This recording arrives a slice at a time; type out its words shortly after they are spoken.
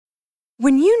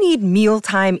When you need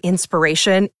mealtime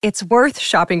inspiration, it's worth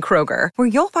shopping Kroger, where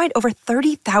you'll find over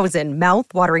 30,000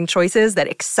 mouth-watering choices that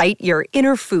excite your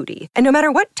inner foodie. And no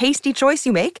matter what tasty choice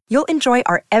you make, you'll enjoy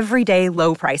our everyday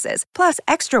low prices, plus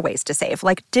extra ways to save,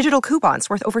 like digital coupons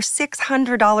worth over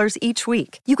 $600 each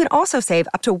week. You can also save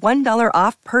up to $1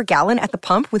 off per gallon at the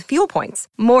pump with fuel points.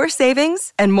 More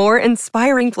savings and more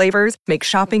inspiring flavors make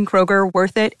shopping Kroger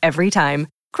worth it every time.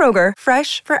 Kroger,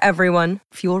 fresh for everyone.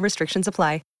 Fuel restrictions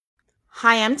apply.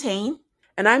 Hi, I'm Tane.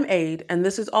 And I'm Aid, and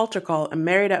this is Altar Call, a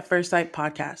Married at First Sight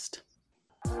podcast.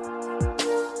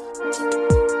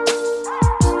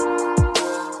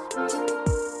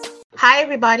 Hi,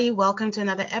 everybody. Welcome to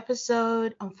another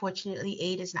episode. Unfortunately,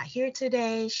 Aid is not here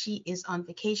today. She is on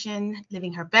vacation,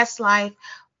 living her best life.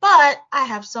 But I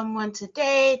have someone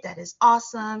today that is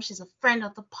awesome. She's a friend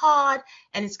of the pod,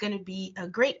 and it's going to be a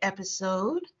great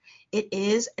episode. It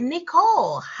is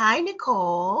Nicole. Hi,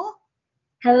 Nicole.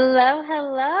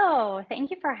 Hello.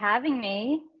 Thank you for having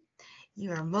me.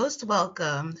 You are most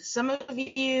welcome. Some of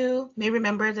you may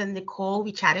remember that Nicole,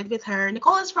 we chatted with her.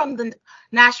 Nicole is from the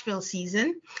Nashville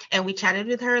season, and we chatted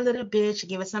with her a little bit. She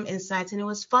gave us some insights, and it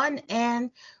was fun, and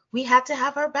we had to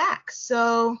have her back.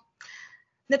 So,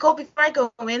 Nicole, before I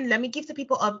go in, let me give the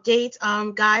people updates.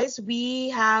 Guys, we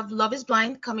have Love is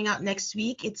Blind coming out next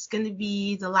week. It's going to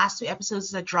be the last 2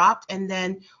 episodes that dropped, and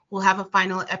then we'll have a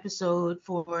final episode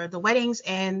for the weddings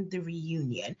and the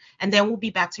reunion. And then we'll be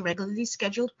back to regularly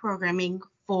scheduled programming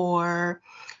for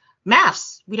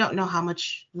MAFS. We don't know how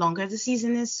much longer the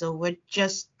season is, so we're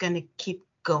just going to keep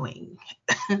going.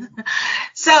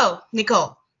 So,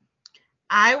 Nicole,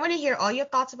 I want to hear all your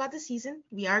thoughts about the season.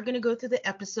 We are going to go through the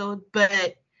episode,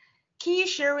 but can you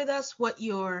share with us what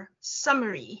your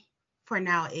summary for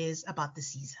now is about the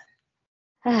season?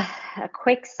 A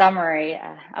quick summary,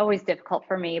 always difficult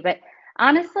for me, but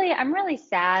honestly, I'm really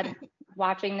sad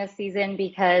watching this season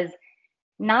because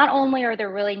not only are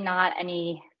there really not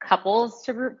any couples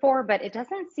to root for, but it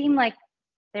doesn't seem like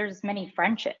there's many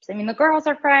friendships. I mean, the girls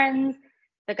are friends,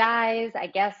 the guys, I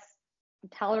guess,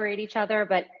 tolerate each other,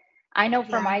 but I know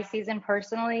for my season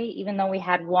personally, even though we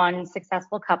had one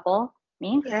successful couple,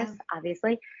 me and Chris,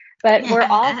 obviously, but we're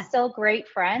all still great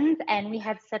friends and we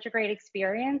had such a great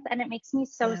experience. And it makes me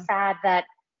so sad that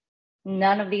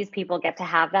none of these people get to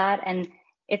have that. And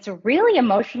it's really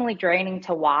emotionally draining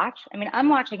to watch. I mean, I'm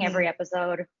watching every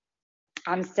episode.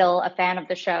 I'm still a fan of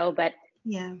the show, but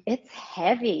it's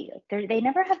heavy. They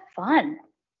never have fun.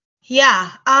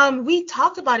 Yeah, we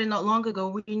talked about it not long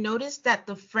ago. We noticed that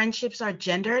the friendships are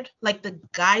gendered. Like the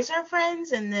guys are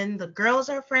friends and then the girls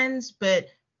are friends, but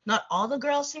not all the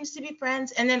girls seems to be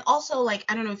friends. And then also, like,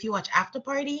 I don't know if you watch After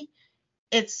Party,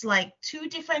 it's like 2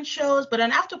 different shows, but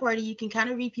on After Party, you can kind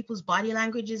of read people's body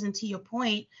languages. And to your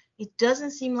point, it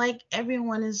doesn't seem like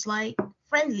everyone is like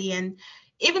friendly. And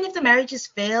even if the marriages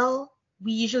fail,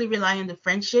 we usually rely on the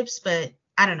friendships, but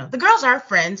I don't know. The girls are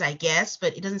friends, I guess,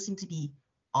 but it doesn't seem to be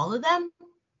all of them,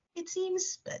 it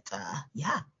seems. But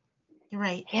you're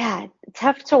right. Yeah,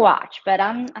 tough to watch, but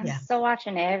I'm still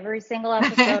watching every single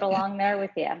episode along there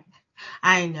with you.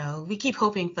 I know. We keep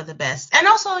hoping for the best. And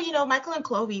also, you know, Michael and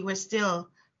Chloe, we're still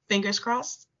fingers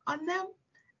crossed on them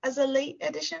as a late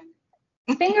addition.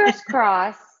 Fingers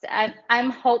crossed. I'm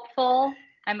hopeful.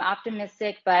 I'm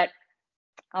optimistic, but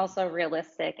also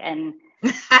realistic. And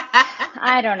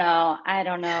I don't know.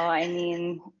 I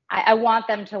mean, I want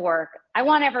them to work. I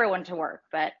want everyone to work,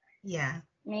 but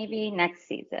maybe next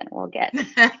season we'll get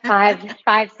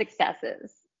five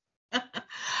successes.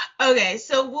 Okay,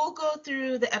 so we'll go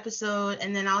through the episode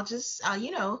and then I'll just,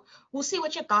 we'll see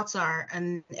what your thoughts are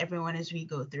on everyone as we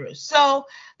go through. So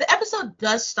the episode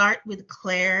does start with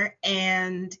Claire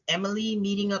and Emily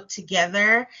meeting up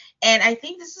together. And I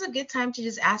think this is a good time to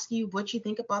just ask you what you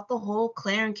think about the whole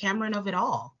Claire and Cameron of it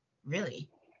all, really.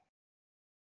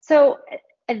 So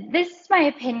this is my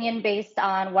opinion based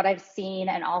on what I've seen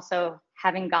and also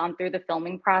having gone through the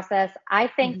filming process. I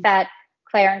think that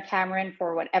Claire and Cameron,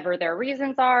 for whatever their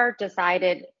reasons are,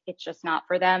 decided it's just not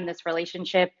for them, this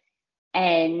relationship.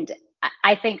 And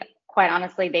I think, quite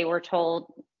honestly, they were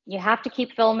told, you have to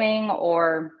keep filming,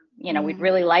 or, we'd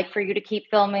really like for you to keep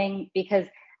filming, because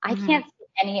I can't see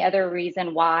any other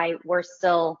reason why we're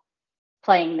still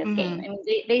playing this game. I mean,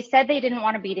 they said they didn't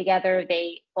want to be together.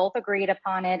 They both agreed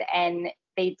upon it, and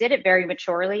they did it very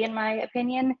maturely, in my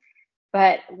opinion.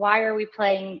 But why are we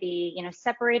playing the,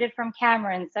 separated from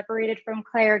Cameron, separated from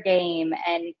Claire game,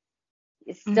 and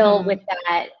still with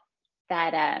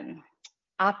that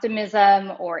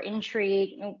optimism or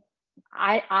intrigue?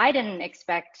 I didn't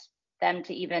expect them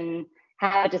to even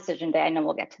have a decision day. I know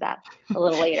we'll get to that a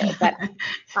little later, but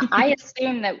I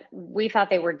assume that we thought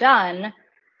they were done.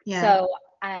 Yeah. So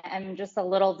I'm just a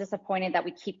little disappointed that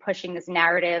we keep pushing this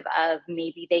narrative of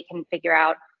maybe they can figure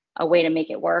out a way to make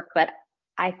it work. But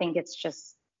I think it's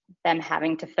just them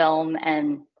having to film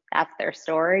and that's their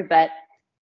story. But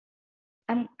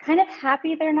I'm kind of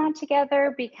happy they're not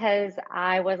together because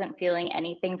I wasn't feeling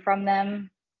anything from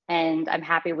them. And I'm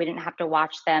happy we didn't have to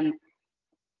watch them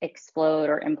explode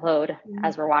or implode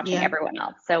as we're watching Yeah. everyone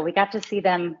else. So we got to see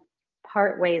them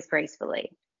part ways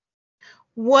gracefully.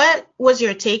 What was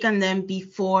your take on them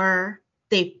before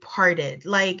they parted?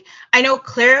 Like, I know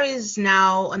Claire is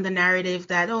now on the narrative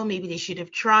that, oh, maybe they should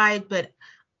have tried, but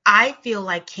I feel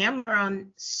like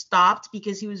Cameron stopped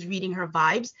because he was reading her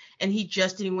vibes and he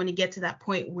just didn't want to get to that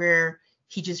point where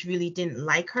he just really didn't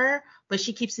like her. But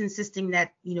she keeps insisting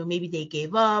that, maybe they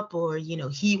gave up or,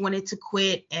 he wanted to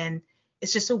quit. And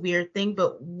it's just a weird thing.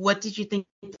 But what did you think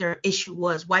their issue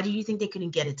was? Why do you think they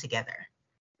couldn't get it together?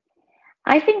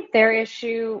 I think their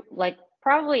issue, like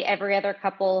probably every other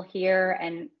couple here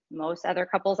and most other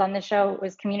couples on the show,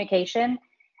 was communication.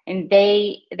 And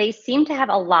they seem to have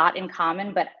a lot in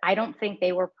common, but I don't think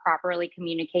they were properly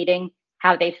communicating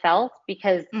how they felt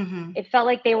because it felt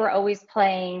like they were always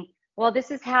playing, well,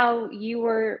 this is how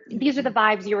these are the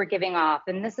vibes you were giving off,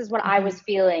 and this is what I was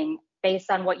feeling based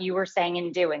on what you were saying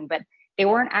and doing. But they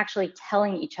weren't actually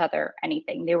telling each other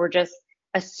anything. They were just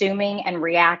assuming and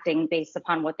reacting based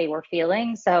upon what they were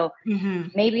feeling. So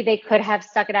maybe they could have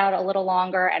stuck it out a little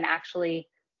longer and actually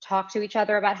talk to each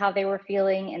other about how they were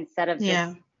feeling instead of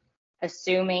just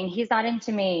assuming he's not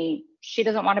into me, she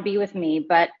doesn't want to be with me.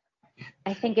 But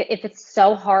I think if it's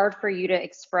so hard for you to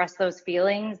express those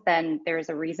feelings, then there's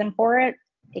a reason for it.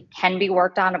 It can be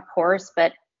worked on, of course,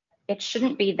 but it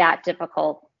shouldn't be that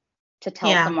difficult to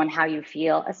tell someone how you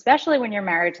feel, especially when you're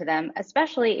married to them,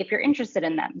 especially if you're interested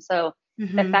in them. So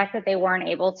the fact that they weren't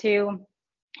able to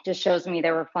just shows me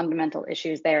there were fundamental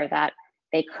issues there that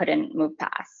they couldn't move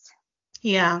past.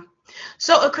 Yeah.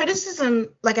 So a criticism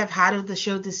like I've had of the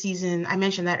show this season, I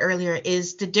mentioned that earlier,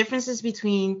 is the differences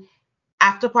between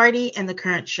After Party and the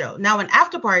current show. Now, in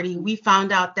After Party, we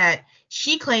found out that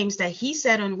she claims that he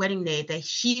said on wedding day that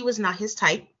she was not his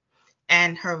type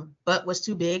and her butt was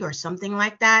too big or something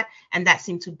like that, and that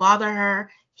seemed to bother her.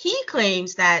 He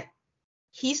claims that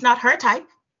he's not her type,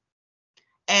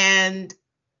 and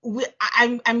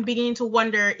I'm beginning to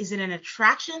wonder, is it an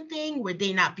attraction thing? Were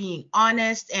they not being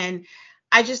honest? And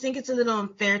I just think it's a little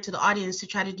unfair to the audience to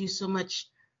try to do so much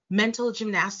mental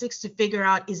gymnastics to figure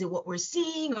out, is it what we're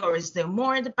seeing or is there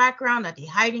more in the background? Are they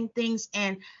hiding things?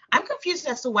 And I'm confused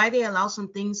as to why they allow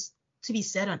some things to be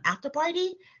said on After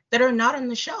Party that are not on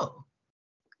the show.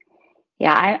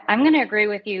 Yeah, I'm going to agree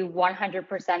with you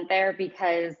 100% there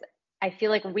because I feel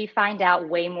like we find out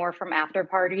way more from After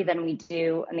Party than we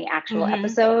do in the actual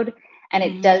episode. And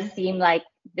it does seem like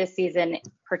this season,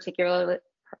 particularly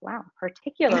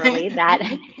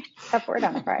that tough word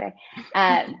on a Friday,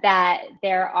 that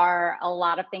there are a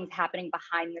lot of things happening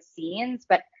behind the scenes.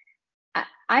 But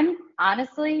I'm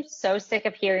honestly so sick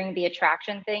of hearing the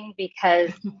attraction thing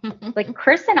because like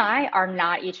Chris and I are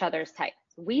not each other's type.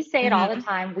 We say it all the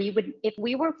time. If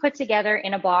we were put together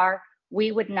in a bar,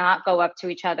 we would not go up to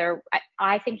each other.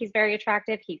 I think he's very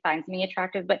attractive. He finds me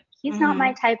attractive, but he's not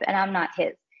my type and I'm not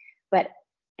his.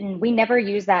 And we never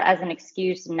use that as an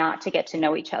excuse not to get to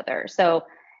know each other. So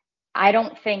I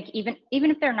don't think even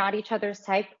if they're not each other's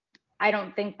type, I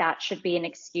don't think that should be an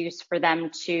excuse for them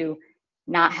to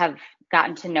not have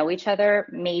gotten to know each other.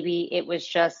 Maybe it was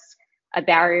just a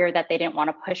barrier that they didn't want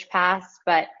to push past,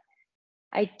 but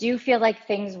I do feel like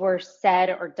things were said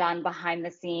or done behind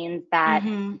the scenes that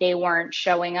they weren't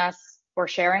showing us or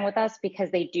sharing with us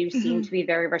because they do seem to be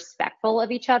very respectful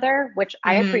of each other, which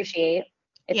I appreciate.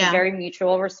 It's a very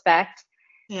mutual respect.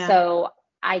 Yeah. So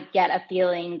I get a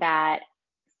feeling that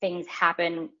things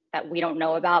happen that we don't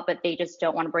know about, but they just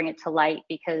don't want to bring it to light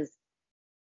because,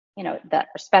 that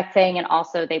respect thing. And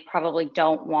also they probably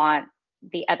don't want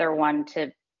the other one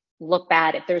to look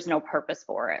bad if there's no purpose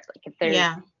for it. Like if there's,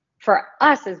 for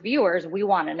us as viewers, we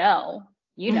want to know,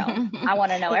 I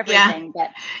want to know everything, but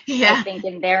I think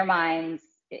in their minds,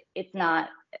 it's not,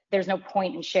 there's no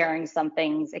point in sharing some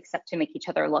things except to make each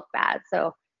other look bad.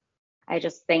 So I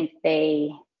just think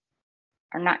they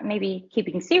are not maybe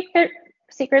keeping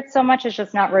secrets so much as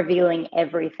just not revealing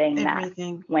everything that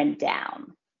went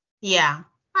down. Yeah,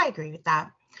 I agree with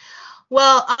that.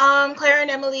 Well, Claire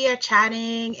and Emily are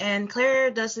chatting, and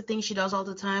Claire does the thing she does all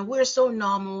the time. We're so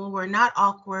normal. We're not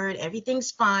awkward.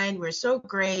 Everything's fine. We're so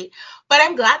great. But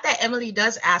I'm glad that Emily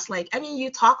does ask,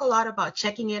 you talk a lot about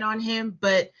checking in on him,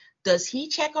 but does he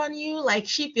check on you? Like,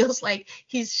 she feels like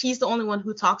she's the only one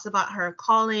who talks about her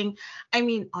calling. I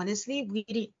mean, honestly, we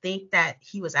didn't think that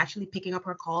he was actually picking up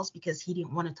her calls because he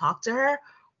didn't want to talk to her.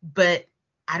 But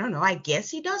I don't know. I guess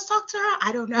he does talk to her.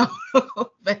 I don't know.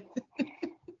 But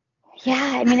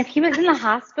yeah, I mean, if he was in the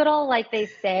hospital, like they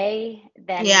say,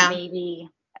 then yeah, maybe,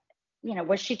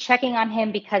 was she checking on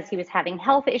him because he was having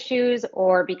health issues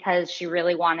or because she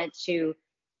really wanted to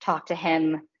talk to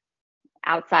him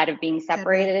outside of being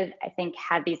separated? I think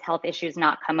had these health issues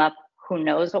not come up, who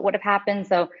knows what would have happened.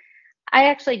 So I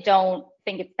actually don't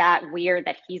think it's that weird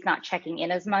that he's not checking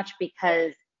in as much,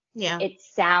 because it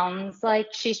sounds like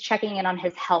she's checking in on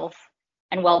his health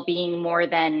and well-being more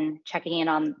than checking in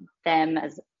on them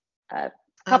as a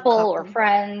couple or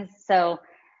friends. So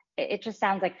it just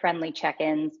sounds like friendly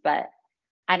check-ins, but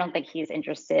I don't think he's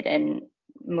interested in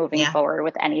moving forward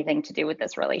with anything to do with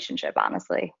this relationship,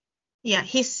 honestly. Yeah,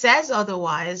 he says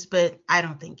otherwise, but I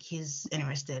don't think he's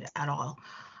interested at all.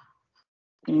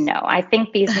 No, I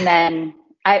think these men,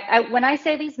 when I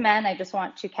say these men, I just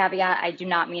want to caveat, I do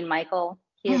not mean Michael.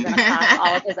 He is in a class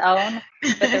all of his own.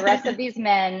 But the rest of these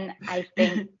men, I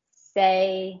think,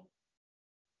 say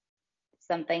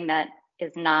something that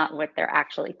is not what they're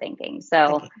actually thinking.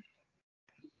 So,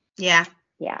 yeah,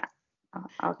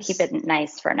 I'll keep it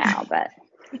nice for now. But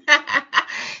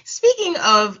speaking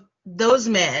of those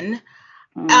men,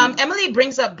 Emily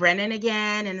brings up Brennan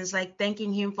again and is like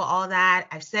thanking him for all that.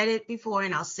 I've said it before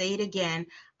and I'll say it again.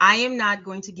 I am not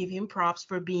going to give him props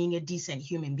for being a decent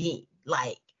human being.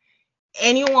 Like,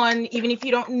 anyone, even if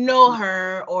you don't know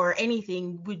her or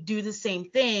anything, would do the same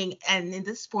thing. And at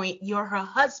this point, you're her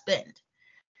husband.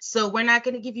 So we're not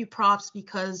going to give you props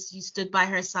because you stood by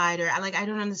her side, or I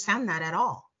don't understand that at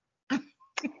all.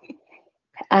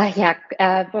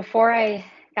 Before I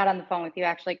got on the phone with you,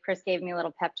 actually, Chris gave me a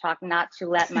little pep talk not to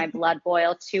let my blood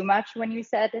boil too much when you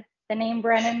said the name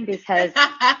Brennan, because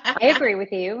I agree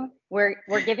with you. We're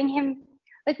giving him,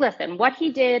 like, listen, what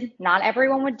he did, not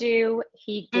everyone would do.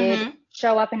 He did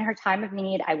show up in her time of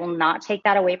need. I will not take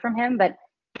that away from him, but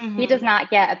he does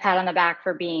not get a pat on the back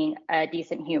for being a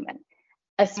decent human,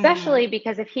 especially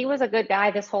because if he was a good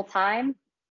guy this whole time,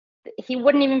 he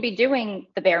wouldn't even be doing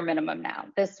the bare minimum now.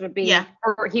 This would be,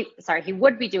 he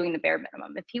would be doing the bare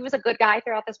minimum. If he was a good guy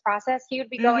throughout this process, he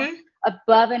would be going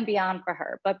above and beyond for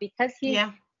her. But because he's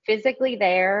physically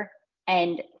there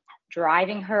and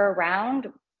driving her around,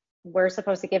 we're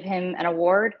supposed to give him an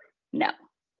award? No.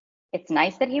 It's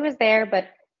nice that he was there, but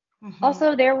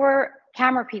also there were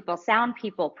camera people, sound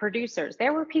people, producers.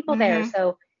 There were people there.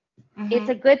 So it's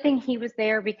a good thing he was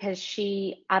there, because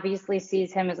she obviously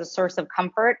sees him as a source of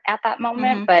comfort at that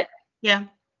moment, but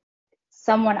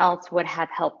someone else would have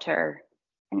helped her.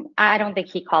 And I don't think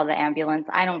he called the ambulance.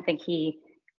 I don't think he,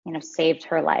 saved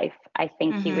her life. I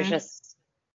think he was just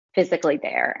physically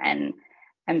there. And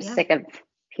I'm sick of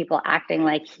people acting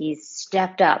like he's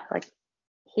stepped up. Like,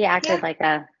 he acted like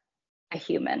a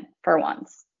human for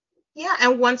once. Yeah,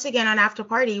 and once again on After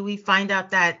Party, we find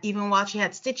out that even while she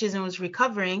had stitches and was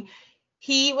recovering,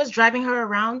 he was driving her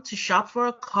around to shop for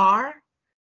a car,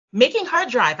 making her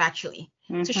drive, actually,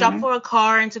 to shop for a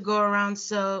car and to go around.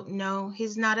 So, no,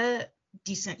 he's not a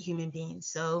decent human being.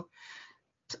 So,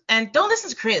 and don't listen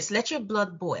to Chris. Let your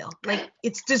blood boil. Like,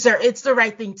 it's the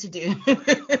right thing to do.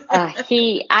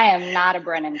 I am not a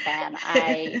Brennan fan.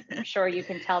 I'm sure you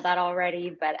can tell that already,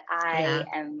 but I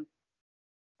am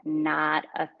not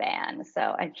a fan. So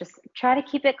I just try to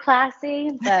keep it classy,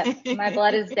 but my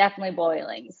blood is definitely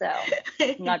boiling. So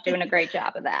I'm not doing a great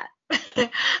job of that.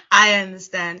 I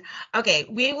understand. Okay,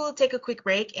 we will take a quick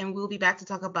break and we'll be back to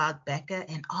talk about Becca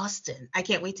and Austin. I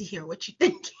can't wait to hear what you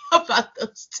think about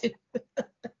those two.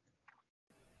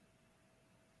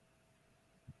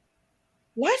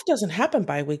 Life doesn't happen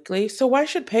bi-weekly, so why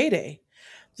should payday?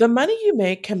 The money you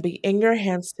make can be in your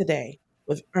hands today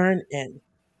with EarnIn.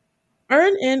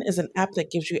 EarnIn is an app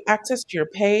that gives you access to your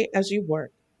pay as you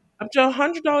work, up to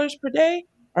 $100 per day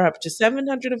or up to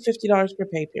 $750 per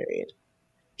pay period.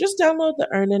 Just download the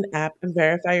EarnIn app and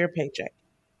verify your paycheck.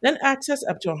 Then access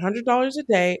up to $100 a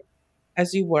day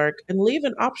as you work and leave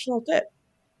an optional tip.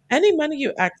 Any money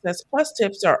you access plus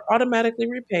tips are automatically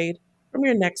repaid from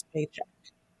your next paycheck.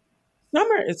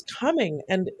 Summer is coming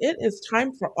and it is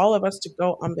time for all of us to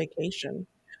go on vacation.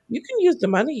 You can use the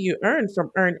money you earn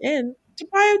from EarnIn to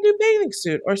buy a new bathing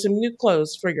suit or some new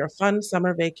clothes for your fun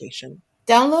summer vacation.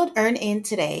 Download EarnIn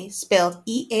today, spelled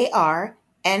EARNIN,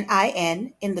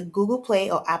 in the Google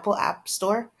Play or Apple App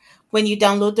Store. When you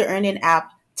download the EarnIn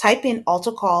app, type in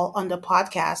Altar Call under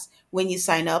podcast. When you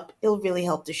sign up, it'll really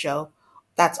help the show.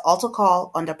 That's Altar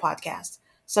Call under podcast.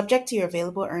 Subject to your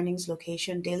available earnings,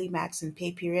 location, daily max, and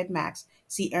pay period max.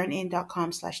 See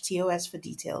earnin.com/TOS for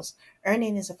details.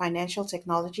 Earnin is a financial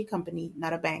technology company,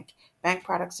 not a bank. Bank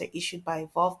products are issued by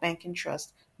Evolve Bank and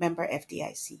Trust, member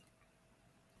FDIC.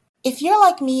 If you're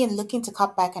like me and looking to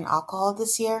cut back on alcohol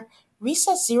this year,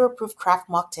 Recess Zero Proof Craft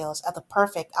Mocktails are the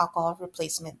perfect alcohol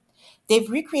replacement. They've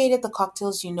recreated the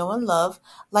cocktails you know and love,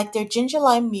 like their ginger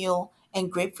lime mule and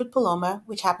grapefruit paloma,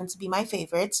 which happen to be my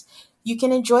favorites. You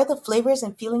can enjoy the flavors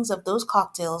and feelings of those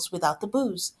cocktails without the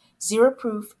booze. Zero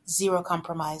proof, zero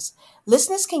compromise.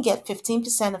 Listeners can get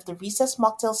 15% of the Recess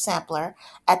Mocktail Sampler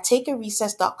at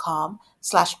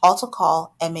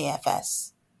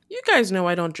takearecess.com/AltocallMAFS. You guys know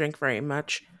I don't drink very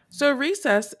much, so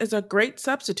Recess is a great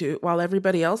substitute while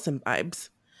everybody else imbibes.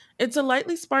 It's a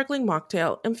lightly sparkling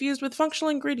mocktail infused with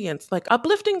functional ingredients like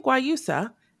uplifting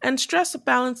guayusa and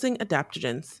stress-balancing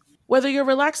adaptogens. Whether you're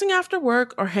relaxing after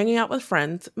work or hanging out with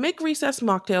friends, make Recess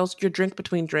mocktails your drink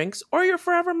between drinks or your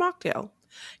forever mocktail.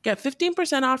 Get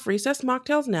 15% off Recess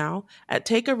mocktails now at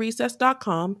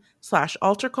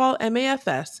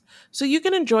takearecess.com/AlterCallMAFS so you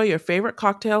can enjoy your favorite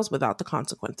cocktails without the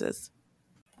consequences.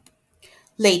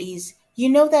 Ladies, you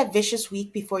know that vicious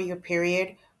week before your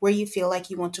period where you feel like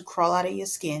you want to crawl out of your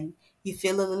skin, you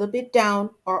feel a little bit down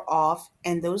or off,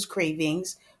 and those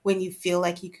cravings when you feel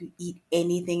like you could eat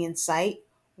anything in sight?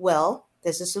 Well,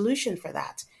 there's a solution for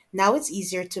that. Now it's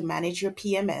easier to manage your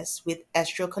PMS with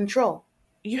Estro Control.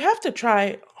 You have to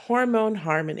try Hormone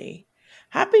Harmony.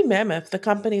 Happy Mammoth, the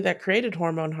company that created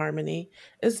Hormone Harmony,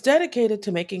 is dedicated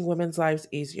to making women's lives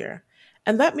easier.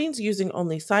 And that means using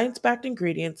only science backed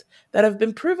ingredients that have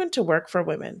been proven to work for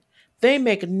women. They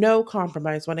make no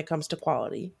compromise when it comes to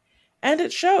quality. And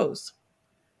it shows.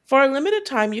 For a limited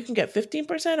time, you can get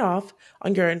 15% off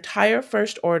on your entire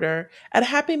first order at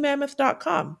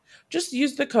happymammoth.com. Just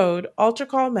use the code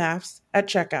AlterCallMAFS at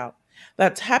checkout.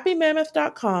 That's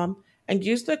happymammoth.com and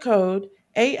use the code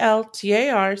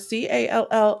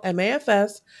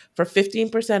ALTARCALLMAFS for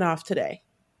 15% off today.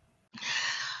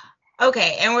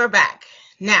 Okay, and we're back.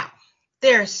 Now,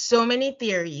 there are so many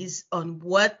theories on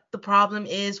what the problem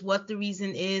is, what the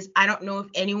reason is. I don't know if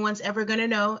anyone's ever going to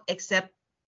know except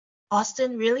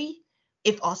Austin, really?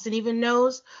 If Austin even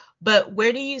knows. But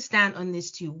where do you stand on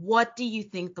this too? What do you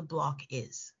think the block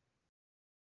is?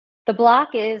 The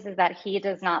block is that he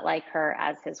does not like her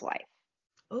as his wife.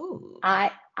 Oh.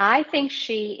 I think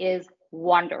she is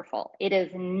wonderful. It is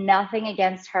nothing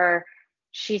against her.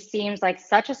 She seems like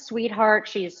such a sweetheart.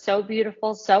 She is so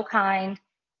beautiful, so kind.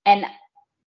 And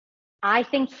I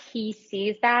think he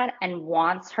sees that and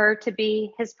wants her to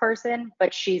be his person,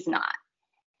 but she's not.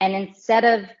 And instead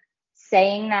of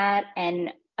saying that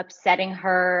and upsetting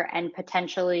her and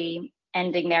potentially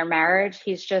ending their marriage,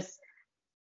 he's just,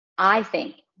 I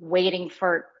think, waiting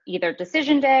for either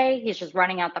decision day, he's just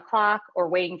running out the clock, or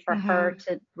waiting for her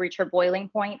to reach her boiling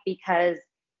point, because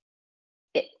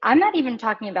I'm not even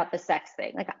talking about the sex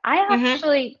thing. Like, I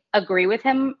actually agree with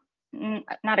him,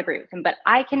 not agree with him, but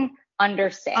I can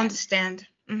understand.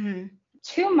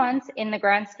 2 months in the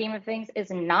grand scheme of things is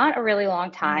not a really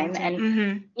long time.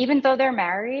 And even though they're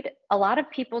married, a lot of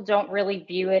people don't really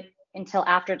view it until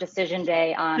after decision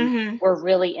day on we're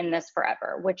really in this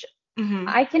forever, which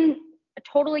I can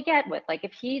totally get with. Like,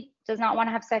 if he does not want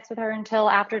to have sex with her until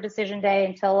after decision day,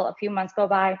 until a few months go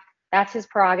by, that's his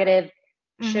prerogative.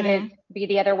 Should it be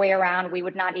the other way around, we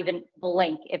would not even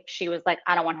blink if she was like,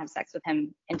 I don't want to have sex with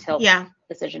him until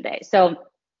decision day. So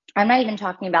I'm not even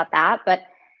talking about that, but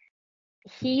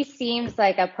he seems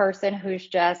like a person who's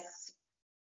just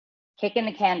kicking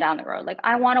the can down the road. Like,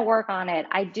 I want to work on it.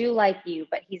 I do like you,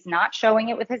 but he's not showing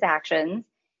it with his actions.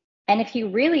 And if he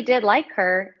really did like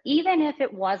her, even if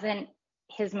it wasn't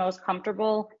his most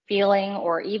comfortable feeling,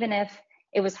 or even if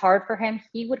it was hard for him,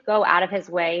 he would go out of his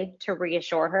way to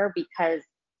reassure her because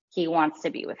he wants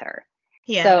to be with her.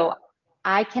 Yeah. So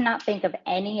I cannot think of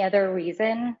any other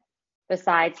reason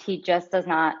besides he just does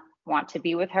not want to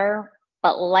be with her,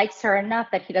 but likes her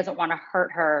enough that he doesn't want to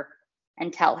hurt her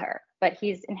and tell her. But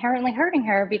he's inherently hurting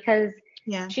her because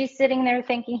she's sitting there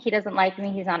thinking, he doesn't like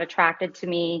me, he's not attracted to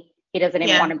me, he doesn't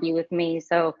even want to be with me.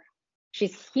 So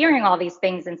she's hearing all these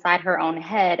things inside her own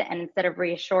head, and instead of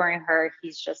reassuring her,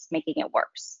 he's just making it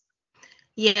worse.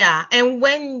 Yeah, and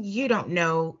when you don't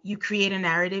know, you create a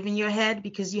narrative in your head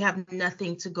because you have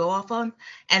nothing to go off on,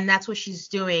 and that's what she's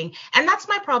doing. And that's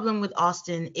my problem with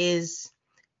Austin, is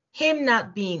him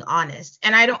not being honest.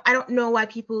 And I don't know why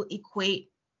people equate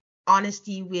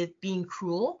honesty with being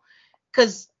cruel,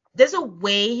 because there's a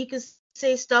way he could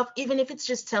say stuff, even if it's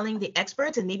just telling the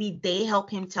experts and maybe they help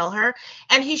him tell her.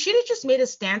 And he should have just made a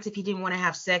stance if he didn't want to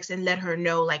have sex and let her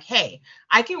know, like, hey,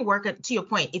 I can work to your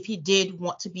point. If he did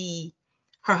want to be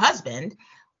her husband,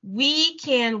 we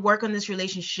can work on this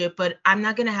relationship, but I'm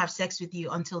not going to have sex with you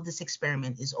until this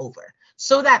experiment is over.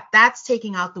 So that's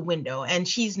taking out the window. And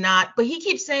she's not, but he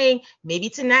keeps saying maybe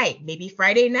tonight, maybe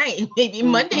Friday night, maybe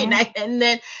Monday night, and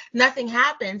then nothing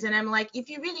happens. And I'm like, if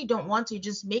you really don't want to,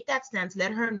 just make that stance,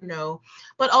 let her know.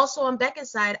 But also on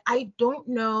Becca's side, I don't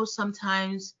know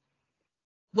sometimes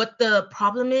what the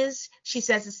problem is. She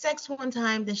says it's sex one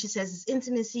time, then she says it's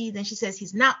intimacy, then she says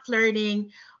he's not flirting,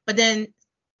 but then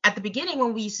at the beginning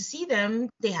when we used to see them,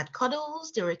 they had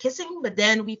cuddles, they were kissing, but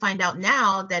then we find out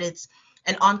now that it's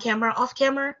an on-camera,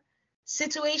 off-camera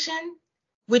situation,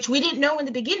 which we didn't know in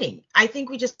the beginning. I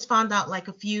think we just found out like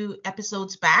a few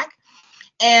episodes back.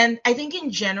 And I think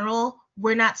in general,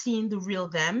 we're not seeing the real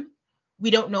them. We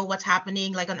don't know what's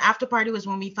happening. Like on After Party was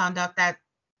when we found out that,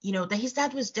 that his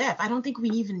dad was deaf. I don't think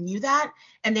we even knew that.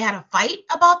 And they had a fight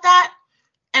about that.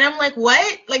 And I'm like,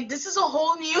 what? Like, this is a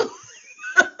whole new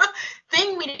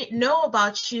thing we didn't know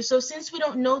about you. So since we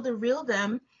don't know the real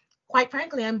them, quite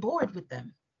frankly, I'm bored with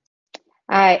them.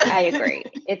 I agree.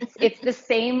 It's the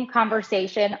same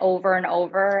conversation over and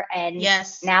over, and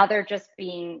yes, now they're just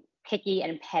being picky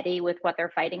and petty with what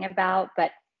they're fighting about.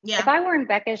 But if I were in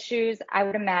Becca's shoes, I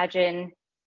would imagine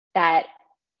that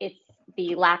it's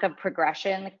the lack of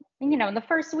progression. In the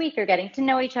first week, you're getting to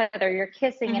know each other, you're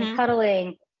kissing and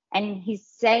cuddling, and he's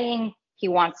saying he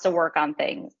wants to work on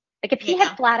things. Like if he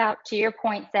had flat out, to your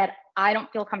point, said, I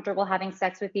don't feel comfortable having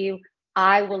sex with you,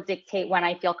 I will dictate when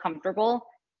I feel comfortable,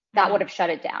 that would have shut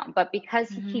it down. But because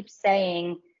he keeps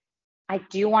saying, I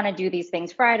do want to do these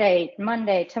things Friday,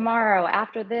 Monday, tomorrow,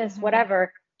 after this,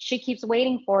 whatever, she keeps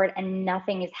waiting for it and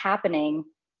nothing is happening.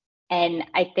 And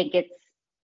I think it's,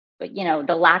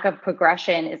 the lack of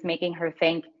progression is making her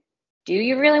think, do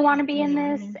you really want to be in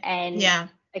this? And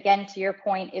again, to your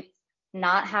point, it's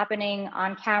not happening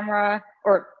on camera,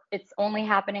 or it's only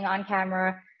happening on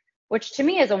camera, which to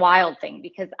me is a wild thing,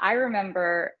 because I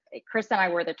remember Chris and I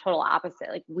were the total opposite.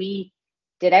 Like we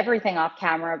did everything off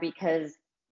camera because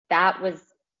that was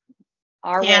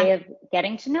our way of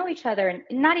getting to know each other, and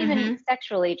not even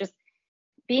sexually, just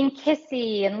being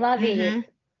kissy and lovey.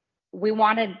 We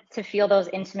wanted to feel those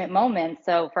intimate moments.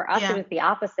 So for us, it was the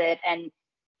opposite. And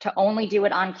to only do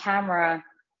it on camera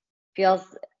feels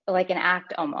like an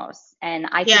act almost. And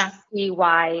I can see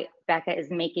why Becca is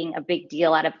making a big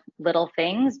deal out of little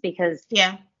things, because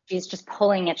she's just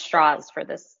pulling at straws for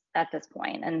this at this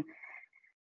point. And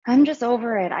I'm just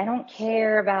over it. I don't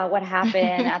care about what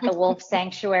happened at the wolf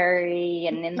sanctuary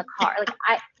and in the car.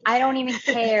 Like I don't even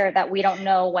care that we don't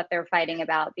know what they're fighting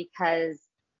about, because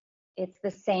it's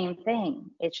the same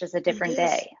thing. It's just a different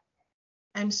day.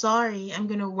 I'm sorry. I'm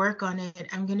going to work on it.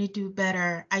 I'm going to do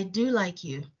better. I do like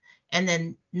you. And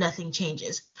then nothing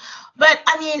changes. But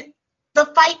I mean, the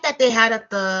fight that they had at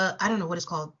the, I don't know what it's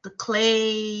called, the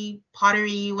clay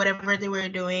pottery, whatever they were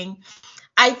doing,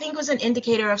 I think was an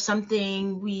indicator of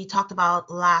something we talked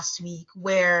about last week,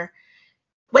 where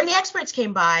when the experts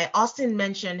came by, Austin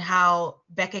mentioned how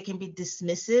Becca can be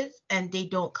dismissive and they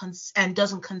don't and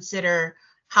doesn't consider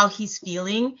how he's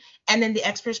feeling. And then the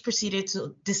experts proceeded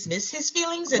to dismiss his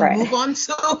feelings and move on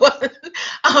to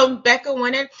what Becca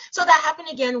wanted. So that happened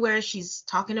again, where she's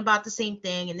talking about the same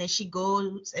thing, and then she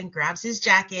goes and grabs his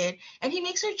jacket and he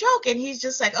makes her joke, and he's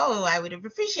just like, oh, I would have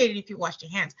appreciated if you washed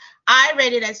your hands. I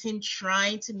read it as him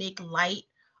trying to make light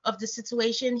of the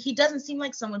situation. He doesn't seem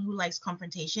like someone who likes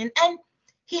confrontation, and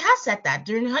he has said that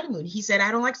during the honeymoon. He said,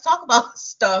 I don't like to talk about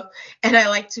stuff and I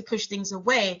like to push things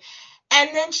away.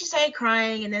 And then she started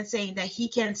crying and then saying that he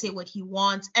can't say what he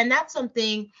wants. And that's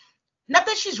something, not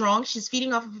that she's wrong, she's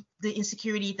feeding off of the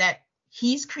insecurity that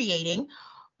he's creating.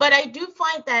 But I do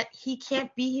find that he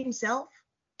can't be himself.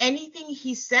 Anything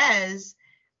he says,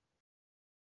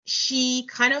 she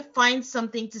kind of finds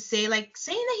something to say, like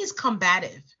saying that he's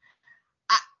combative.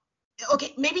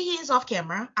 Okay, maybe he is off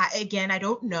camera. I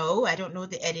don't know. I don't know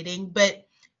the editing. But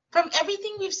from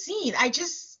everything we've seen,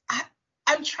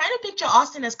 I'm trying to picture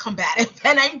Austin as combative,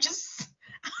 and I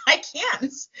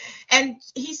can't. And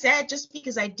he said, just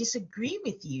because I disagree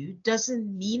with you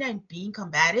doesn't mean I'm being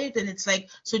combative. And it's like,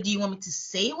 so do you want me to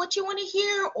say what you want to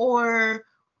hear, or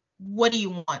what do you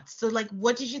want? So like,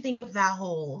 what did you think of that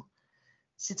whole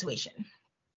situation?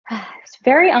 It's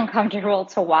very uncomfortable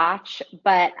to watch,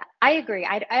 but I agree.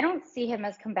 I don't see him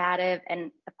as combative.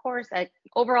 And of course,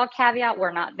 overall caveat,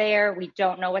 we're not there. We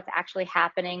don't know what's actually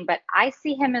happening, but I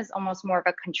see him as almost more of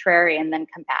a contrarian than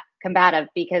combative,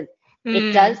 because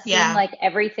it does seem like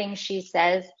everything she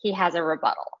says, he has a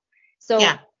rebuttal. So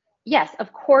yes,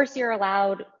 of course, you're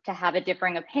allowed to have a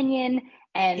differing opinion,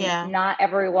 and not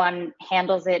everyone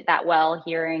handles it that well,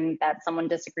 hearing that someone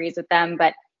disagrees with them.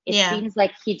 But it Yeah. seems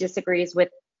like he disagrees with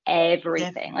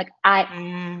everything. Like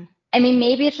Mm. I mean,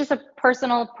 maybe it's just a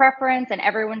personal preference and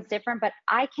everyone's different, but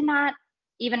I cannot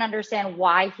even understand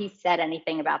why he said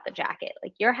anything about the jacket.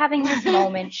 Like, you're having this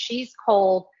moment, she's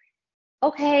cold.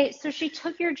 Okay, so she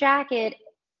took your jacket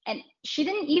and she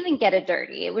didn't even get it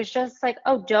dirty. It was just like,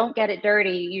 oh, don't get it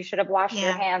dirty. You should have washed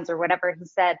your Yeah. hands or whatever he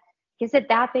said. Is it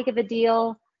that big of a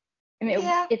deal? I mean,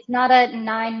 Yeah. it's not a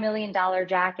 $9 million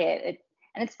jacket.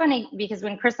 And it's funny because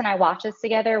when Chris and I watch this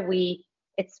together,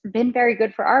 it's been very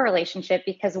good for our relationship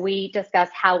because we discuss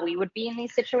how we would be in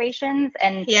these situations.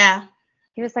 And Yeah.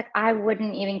 he was like, I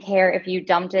wouldn't even care if you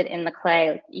dumped it in the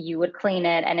clay. Like, you would clean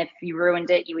it. And if you ruined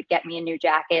it, you would get me a new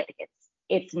jacket. Like,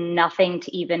 it's nothing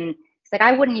to even, it's like,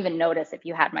 I wouldn't even notice if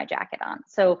you had my jacket on.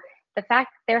 So the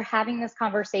fact they're having this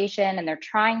conversation and they're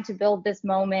trying to build this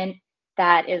moment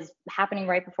that is happening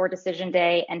right before decision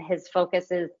day, and his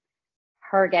focus is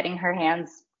her getting her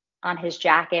hands on his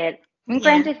jacket. I mean,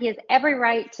 granted, he has every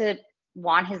right to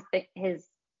want his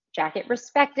jacket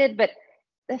respected, but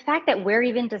the fact that we're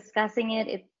even discussing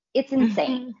it's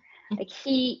insane. Like,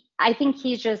 I think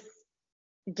he just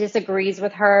disagrees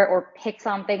with her or picks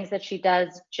on things that she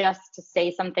does just to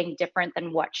say something different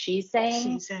than what she's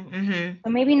saying. So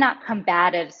maybe not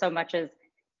combative so much as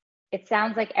it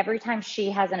sounds like every time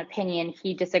she has an opinion,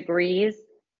 he disagrees,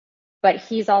 but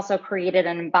he's also created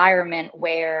an environment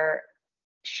where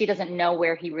she doesn't know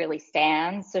where he really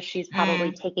stands. So she's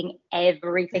probably taking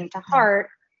everything to heart.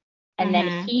 And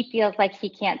then he feels like he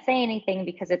can't say anything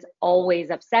because it's always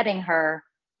upsetting her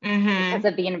because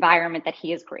of the environment that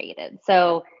he has created.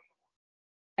 So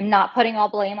I'm not putting all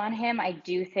blame on him. I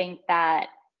do think that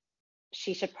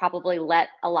she should probably let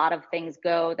a lot of things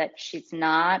go that she's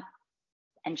not.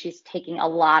 And she's taking a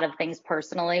lot of things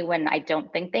personally when I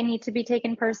don't think they need to be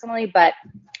taken personally. But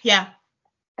yeah,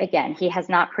 again, he has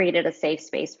not created a safe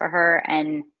space for her.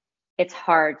 And it's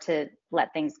hard to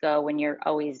let things go when you're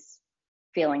always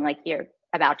feeling like you're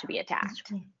about to be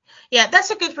attacked. Yeah,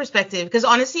 that's a good perspective, because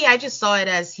honestly, I just saw it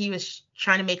as he was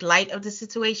trying to make light of the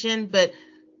situation. But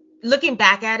looking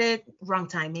back at it, wrong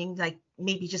timing. Like,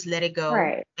 maybe just let it go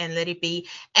and let it be.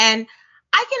 And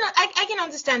I can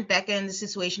understand Becca in the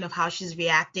situation of how she's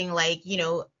reacting. Like,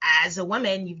 as a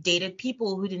woman, you've dated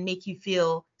people who didn't make you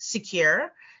feel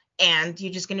secure, and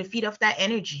you're just going to feed off that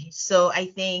energy. So I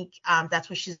think that's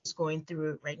what she's going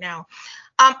through right now.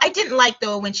 I didn't like,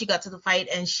 though, when she got to the fight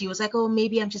and she was like, oh,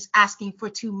 maybe I'm just asking for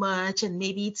too much, and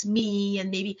maybe it's me,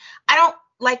 and maybe I don't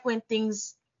like when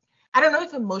things, I don't know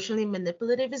if emotionally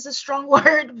manipulative is a strong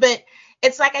word, but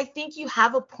it's like, I think you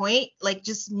have a point, like,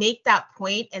 just make that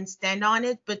point and stand on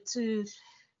it. But to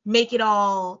make it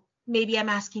all, maybe I'm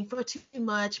asking for too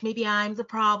much, maybe I'm the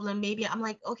problem, maybe I'm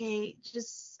like, okay,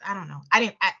 just, I don't know.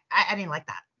 I didn't like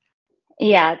that.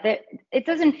 Yeah, it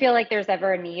doesn't feel like there's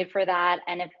ever a need for that.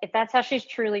 And if that's how she's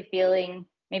truly feeling,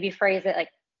 maybe phrase it like,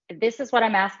 this is what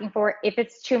I'm asking for. If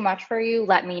it's too much for you,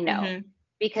 let me know.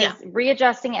 Because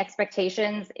readjusting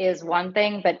expectations is one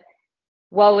thing, but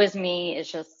woe is me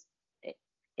is just,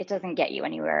 it doesn't get you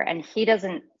anywhere. And he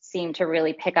doesn't seem to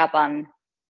really pick up on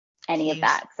any of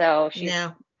that. So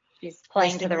she's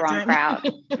playing to the wrong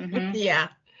crowd. Yeah.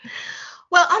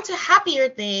 Well, on to happier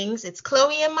things. It's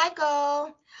Chloe and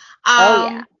Michael.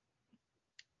 How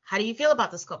do you feel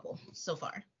about this couple so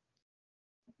far?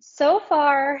 So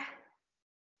far,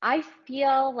 I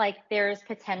feel like there's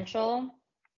potential.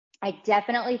 I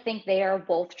definitely think they are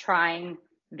both trying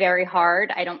very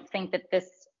hard. I don't think that this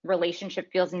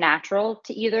relationship feels natural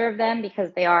to either of them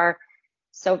because they are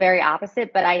so very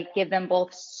opposite, but I give them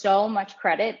both so much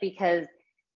credit because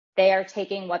they are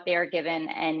taking what they are given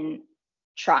and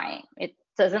trying. It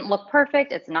doesn't look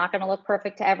perfect. It's not going to look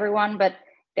perfect to everyone, but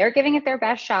they're giving it their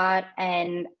best shot,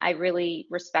 and I really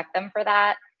respect them for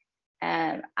that.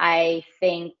 I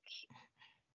think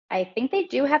they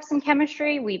do have some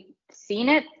chemistry. We've seen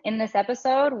it in this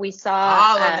episode. We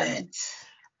saw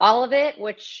all of it,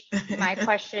 which my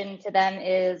question to them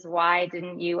is, why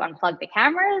didn't you unplug the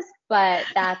cameras? But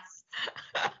that's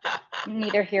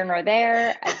neither here nor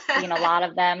there. I've seen a lot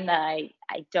of them that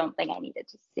I don't think I needed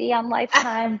to see on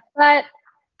Lifetime, but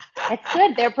it's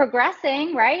good. They're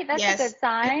progressing, right? That's a good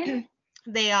sign.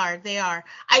 They are.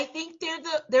 I think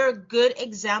they're a good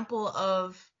example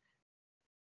of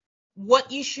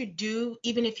what you should do,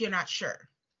 even if you're not sure.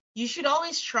 You should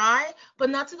always try, but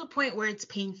not to the point where it's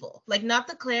painful. Like, not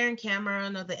the Claire and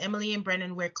Cameron or the Emily and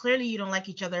Brennan, where clearly you don't like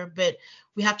each other, but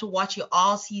we have to watch you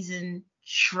all season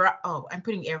try. Oh, I'm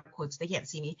putting air quotes. They can't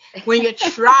see me. When you're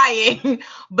trying,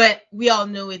 but we all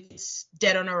know it's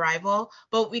dead on arrival.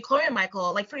 But with Chloe and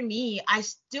Michael, like, for me, I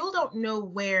still don't know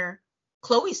where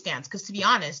Chloe stance, because to be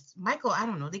honest, Michael, I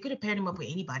don't know, they could have paired him up with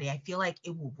anybody. I feel like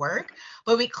it will work.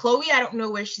 But with Chloe, I don't know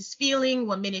where she's feeling.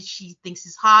 One minute she thinks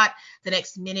he's hot, the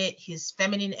next minute his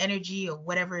feminine energy or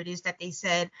whatever it is that they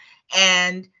said.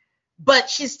 But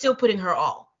she's still putting her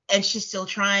all. And she's still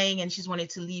trying, and she's wanted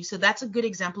to leave. So that's a good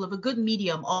example of a good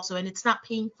medium also. And it's not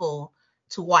painful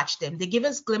to watch them. They give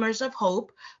us glimmers of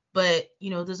hope. But,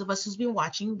 those of us who's been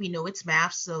watching, we know it's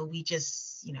MAFS. So we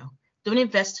just, don't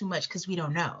invest too much because we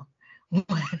don't know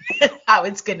how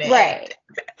it's going to end.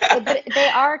 But they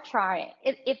are trying.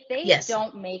 If they Yes.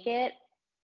 don't make it,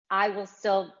 I will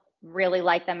still really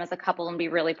like them as a couple and be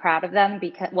really proud of them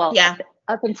because,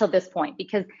 up until this point,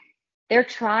 because they're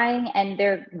trying and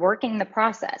they're working the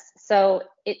process. So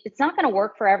it's not going to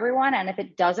work for everyone. And if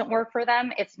it doesn't work for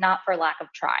them, it's not for lack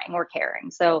of trying or caring.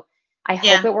 So I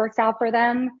hope it works out for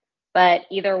them. But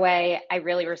either way, I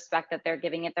really respect that they're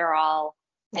giving it their all.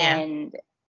 Yeah. And,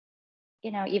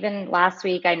 even last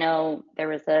week, I know there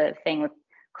was a thing with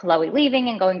Chloe leaving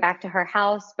and going back to her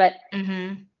house. But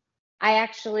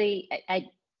I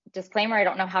disclaimer, I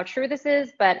don't know how true this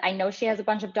is, but I know she has a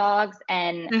bunch of dogs.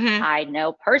 And I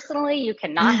know personally you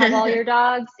cannot have all your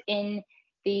dogs in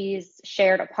these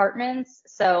shared apartments.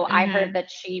 So I heard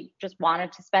that she just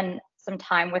wanted to spend some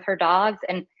time with her dogs.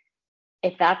 And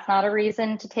if that's not a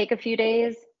reason to take a few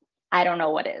days, I don't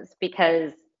know what is,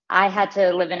 because I had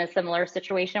to live in a similar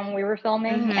situation when we were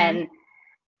filming, and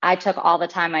I took all the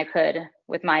time I could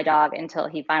with my dog until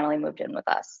he finally moved in with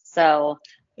us. So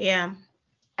yeah,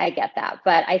 I get that.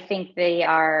 But I think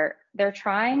they're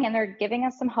trying and they're giving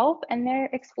us some hope and they're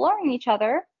exploring each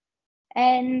other.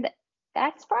 And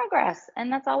that's progress.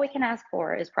 And that's all we can ask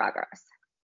for is progress.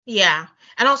 Yeah.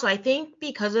 And also, I think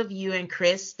because of you and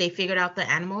Chris, they figured out the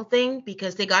animal thing,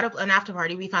 because they got an after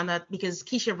party. We found out because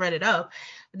Keisha read it up.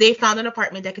 They found an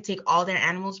apartment that could take all their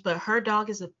animals, but her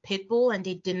dog is a pit bull and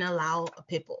they didn't allow a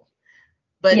pit bull.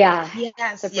 But he has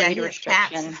cats.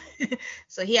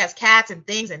 So he has cats and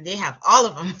things, and they have all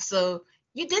of them. So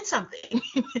you did something.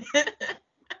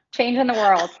 Changing the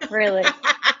world, really.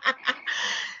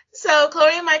 So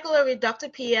Chloe and Michael are with Dr.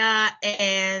 Pia,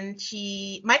 and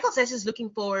Michael says he's looking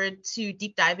forward to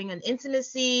deep diving on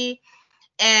intimacy.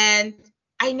 And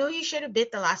I know you shared a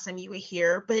bit the last time you were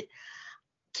here, but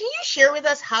can you share with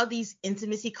us how these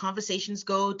intimacy conversations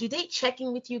go? Do they check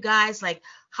in with you guys? Like,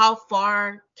 how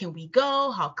far can we go?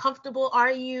 How comfortable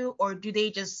are you? Or do they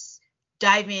just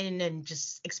dive in and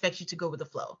just expect you to go with the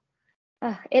flow?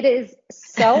 It is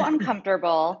so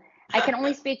uncomfortable. I can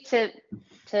only speak to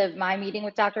my meeting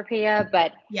with Dr. Pia,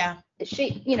 but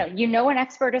she, an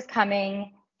expert is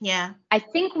coming. Yeah. I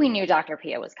think we knew Dr.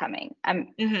 Pia was coming.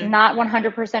 I'm not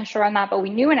 100% sure on that, but we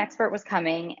knew an expert was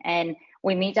coming, and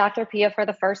we meet Dr. Pia for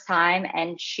the first time,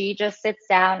 and she just sits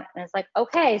down and is like,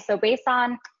 okay, so based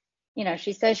on,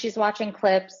 she says she's watching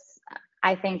clips.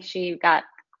 I think she got,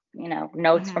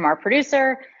 notes from our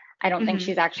producer. I don't think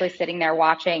she's actually sitting there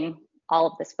watching all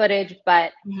of this footage,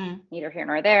 but neither here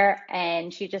nor there.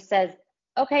 And she just says,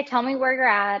 okay, tell me where you're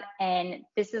at. And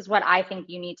this is what I think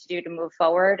you need to do to move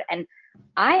forward. And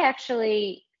I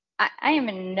am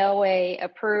in no way a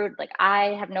prude. Like,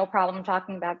 I have no problem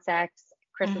talking about sex.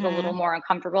 Chris is a little more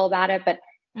uncomfortable about it, but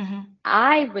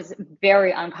I was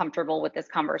very uncomfortable with this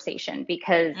conversation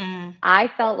because I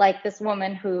felt like this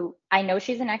woman who, I know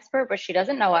she's an expert, but she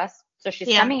doesn't know us. So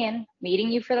she's coming in,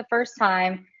 meeting you for the first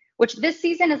time, which this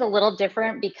season is a little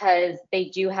different because they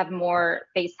do have more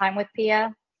FaceTime with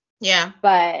Pia. Yeah.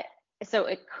 But so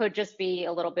it could just be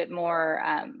a little bit more,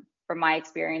 from my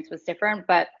experience, was different.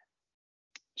 But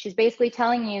she's basically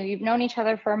telling you, you've known each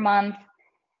other for a month.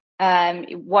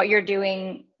 What you're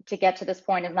doing to get to this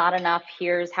point is not enough.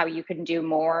 Here's how you can do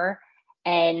more.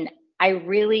 And I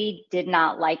really did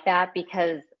not like that,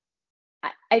 because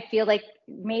I feel like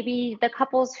maybe the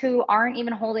couples who aren't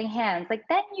even holding hands, like,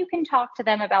 then you can talk to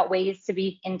them about ways to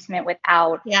be intimate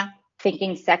without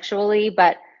thinking sexually.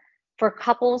 But for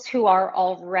couples who are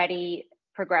already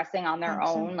progressing on their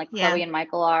own, like Chloe and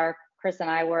Michael are, Chris and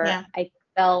I were, I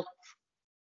felt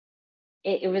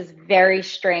it was very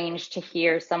strange to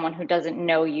hear someone who doesn't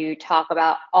know you talk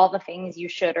about all the things you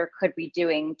should or could be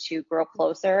doing to grow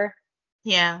closer.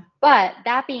 Yeah. But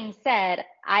that being said,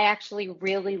 I actually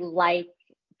really like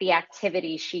the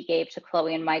activity she gave to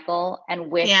Chloe and Michael,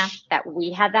 and wish that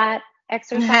we had that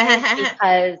exercise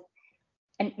because,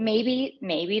 and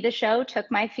maybe the show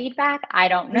took my feedback. I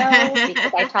don't know,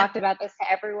 because I talked about this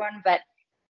to everyone, but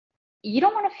you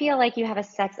don't want to feel like you have a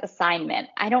sex assignment.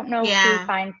 I don't know who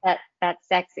finds that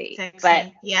sexy,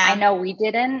 but I know we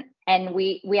didn't. And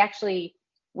we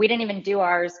didn't even do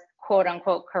ours quote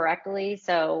unquote correctly.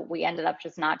 So we ended up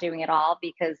just not doing it all,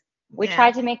 because we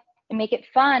tried to make make it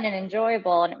fun and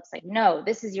enjoyable. And it was like, no,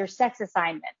 this is your sex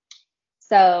assignment.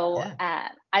 So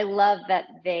I love that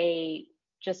they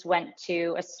just went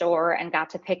to a store and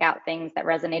got to pick out things that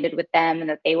resonated with them and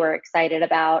that they were excited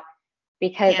about,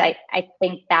 because I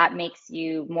think that makes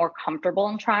you more comfortable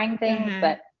in trying things.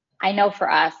 But I know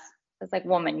for us, it's like,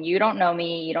 woman, you don't know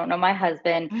me, you don't know my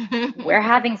husband. We're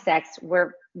having sex.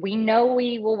 We know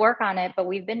we will work on it, but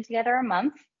we've been together a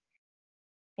month.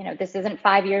 You know, this isn't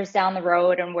 5 years down the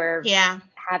road and we're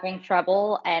having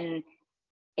trouble. And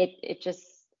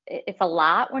it's a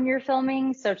lot when you're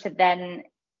filming. So to then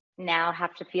now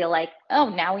have to feel like, oh,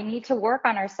 now we need to work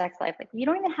on our sex life. Like, you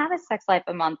don't even have a sex life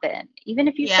a month in. Even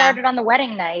if you started on the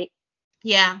wedding night,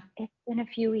 it's been a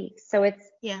few weeks. So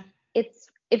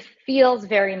it feels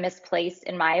very misplaced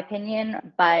in my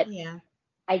opinion, but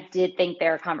I did think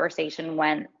their conversation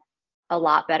went a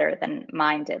lot better than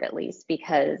mine did, at least,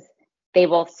 because they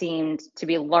both seemed to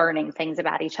be learning things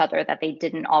about each other that they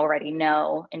didn't already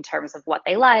know in terms of what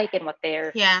they like and what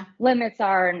their limits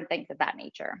are and things of that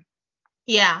nature.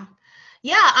 I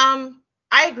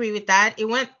agree with that. It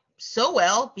went so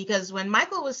well because when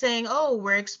Michael was saying, oh,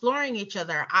 we're exploring each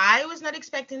other, I was not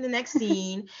expecting the next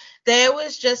scene. There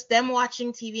was just them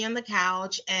watching TV on the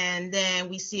couch, and then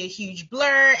we see a huge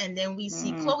blur, and then we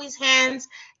see Chloe's hands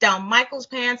down Michael's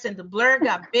pants, and the blur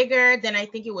got bigger. Then I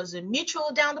think it was a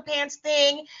mutual down the pants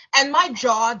thing, and my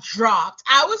jaw dropped.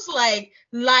 I was like,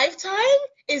 Lifetime?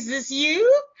 Is this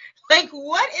you? Like,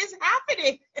 what is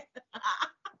happening?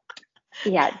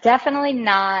 Yeah, definitely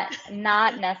not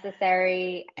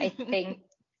necessary. I think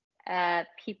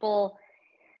people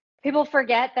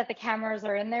forget that the cameras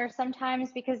are in there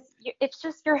sometimes because it's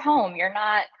just your home. You're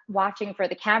not watching for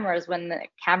the cameras when the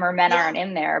cameramen aren't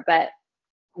in there. But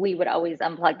we would always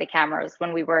unplug the cameras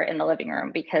when we were in the living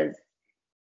room, because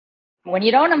when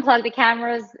you don't unplug the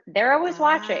cameras, they're always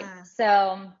watching.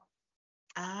 So,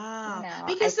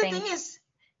 because the thing is,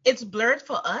 it's blurred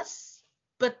for us.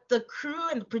 But the crew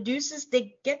and the producers,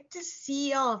 they get to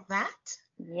see all of that?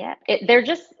 Yeah, they're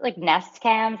just like Nest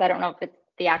cams. I don't know if it's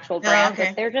the actual brand,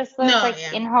 but they're just those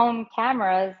in-home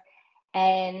cameras,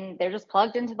 and they're just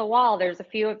plugged into the wall. There's a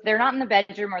few, they're not in the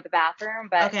bedroom or the bathroom,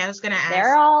 but I was gonna ask.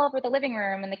 They're all over the living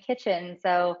room and the kitchen.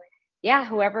 So yeah,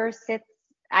 whoever sits,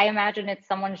 I imagine it's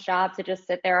someone's job to just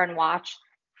sit there and watch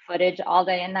footage all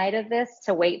day and night of this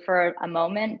to wait for a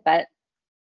moment, but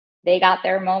they got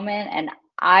their moment, and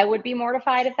I would be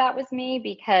mortified if that was me,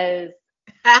 because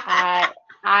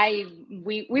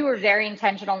we were very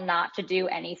intentional not to do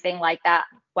anything like that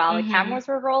while the cameras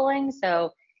were rolling.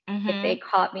 So if they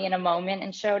caught me in a moment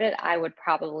and showed it, I would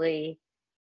probably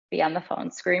be on the phone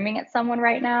screaming at someone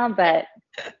right now, but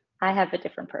I have a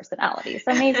different personality.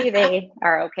 So maybe they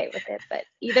are okay with it. But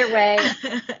either way,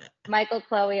 Michael,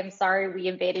 Chloe, I'm sorry we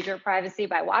invaded your privacy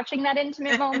by watching that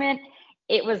intimate moment.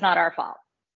 It was not our fault.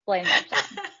 Blame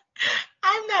Lifetime.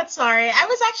 I'm not sorry. I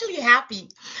was actually happy.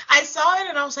 I saw it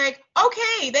and I was like,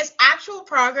 okay, there's actual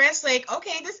progress. Like,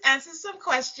 okay, this answers some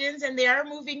questions and they are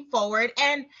moving forward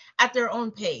and at their own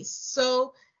pace.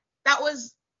 So that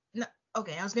was,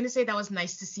 okay, I was going to say that was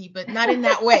nice to see, but not in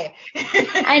that way.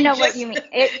 I know what you mean.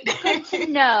 Good to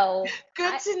know.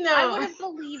 Good to know. I would have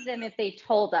believed them if they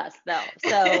told us, though.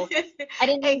 So I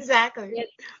didn't exactly. It,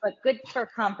 but good for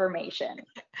confirmation.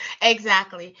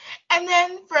 Exactly. And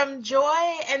then from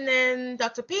Joy and then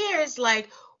Dr. Pierce, like,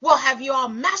 well, have you all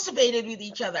masturbated with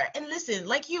each other? And listen,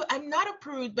 like you, I'm not a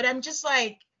prude, but I'm just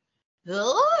like,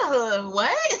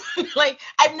 what? Like,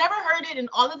 I've never heard it in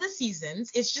all of the seasons.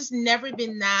 It's just never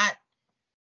been that.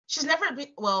 She's never been,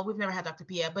 well, we've never had Dr.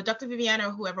 Pia, but Dr. Viviana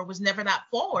or whoever was never that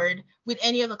forward with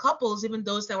any of the couples, even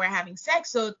those that were having sex.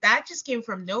 So that just came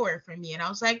from nowhere for me. And I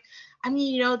was like, I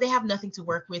mean, you know, they have nothing to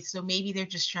work with. So maybe they're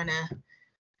just trying to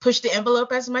push the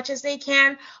envelope as much as they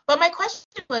can. But my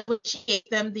question was, when she gave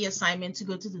them the assignment to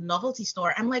go to the novelty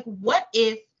store, I'm like, what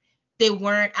if they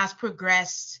weren't as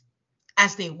progressed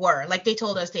as they were? Like, they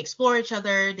told us they explore each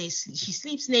other, she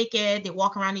sleeps naked, they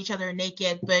walk around each other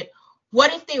naked, but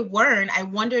what if they weren't? I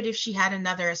wondered if she had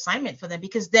another assignment for them,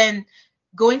 because then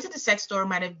going to the sex store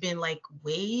might have been like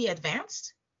way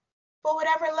advanced for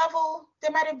whatever level they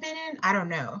might have been in. I don't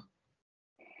know.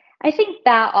 I think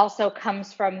that also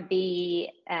comes from the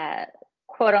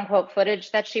quote unquote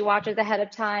footage that she watches ahead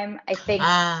of time. I think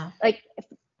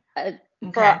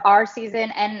for our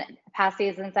season and past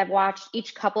seasons I've watched,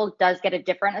 each couple does get a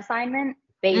different assignment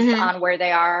based on where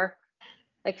they are.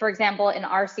 Like, for example, in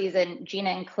our season,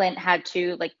 Gina and Clint had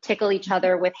to like tickle each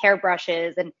other with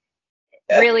hairbrushes and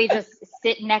really just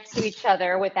sit next to each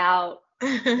other without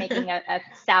making a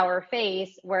sour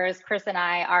face, whereas Chris and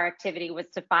I, our activity was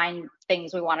to find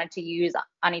things we wanted to use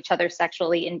on each other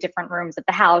sexually in different rooms at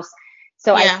the house.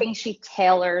 So I think she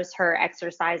tailors her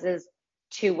exercises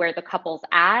to where the couple's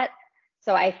at.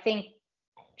 So I think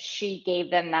she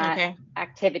gave them that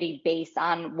activity based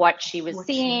on what she was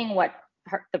seeing, what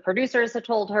the producers had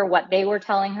told her, what they were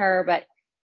telling her. But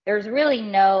there's really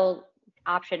no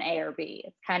option A or B.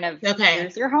 It's kind of,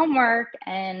 here's your homework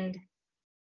and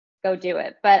go do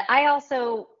it. But I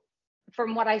also,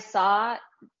 from what I saw,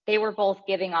 they were both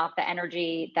giving off the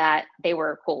energy that they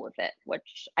were cool with it,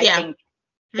 which I think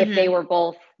if they were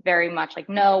both very much like,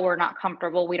 no, we're not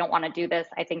comfortable, we don't want to do this,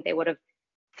 I think they would have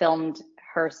filmed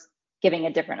her giving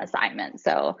a different assignment.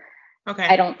 So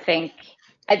I don't think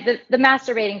the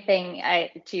masturbating thing,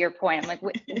 to your point, I'm like,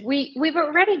 we've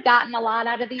already gotten a lot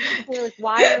out of these people. Like,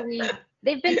 why are we,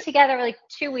 they've been together like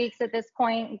 2 weeks at this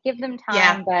point, give them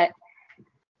time. But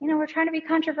you know, we're trying to be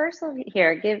controversial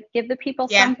here. Give the people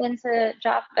something to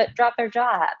drop their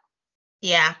jaw at.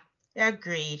 Yeah,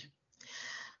 agreed.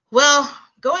 Well,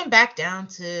 going back down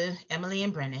to Emily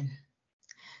and Brennan.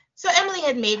 So Emily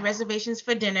had made reservations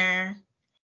for dinner,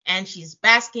 and she's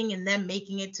basking in them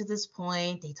making it to this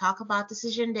point. They talk about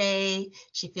decision day.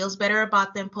 She feels better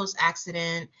about them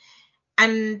post-accident.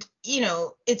 And, you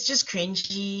know, it's just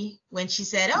cringy when she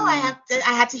said, oh, I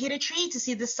had to hit a tree to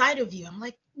see this side of you. I'm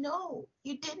like, no,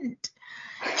 you didn't.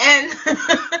 And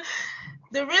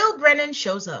the real Brennan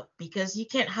shows up because you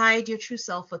can't hide your true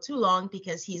self for too long,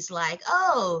 because he's like,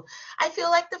 oh, I feel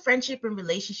like the friendship and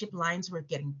relationship lines were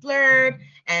getting blurred.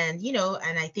 And, you know,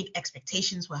 and I think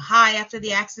expectations were high after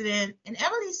the accident. And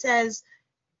Emily says,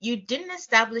 you didn't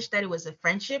establish that it was a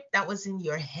friendship that was in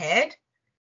your head.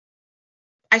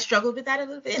 I struggled with that a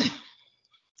little bit.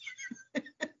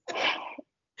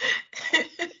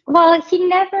 Well, he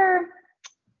never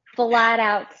flat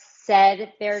out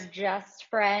said they're just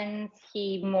friends.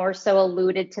 He more so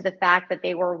alluded to the fact that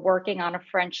they were working on a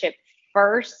friendship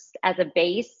first as a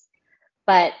base,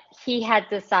 but he had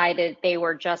decided they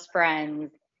were just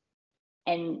friends,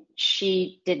 and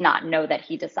she did not know that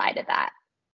he decided that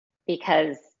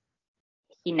because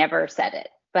he never said it.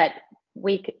 But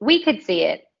we could see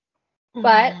it.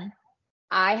 But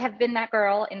I have been that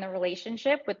girl in the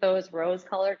relationship with those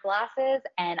rose-colored glasses,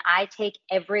 and I take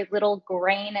every little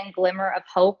grain and glimmer of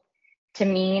hope to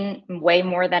mean way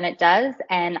more than it does.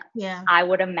 And I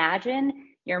would imagine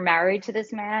you're married to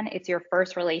this man. It's your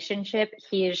first relationship.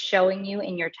 He is showing you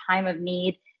in your time of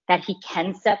need that he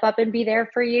can step up and be there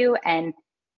for you. And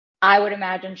I would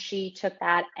imagine she took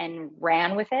that and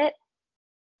ran with it.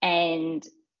 And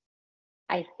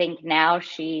I think now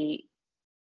she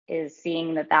is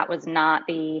seeing that that was not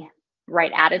the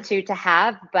right attitude to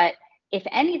have. But if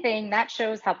anything, that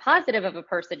shows how positive of a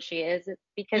person she is,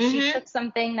 because she took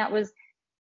something that was,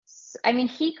 I mean,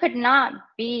 he could not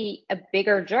be a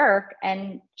bigger jerk,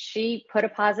 and she put a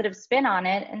positive spin on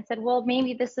it and said, well,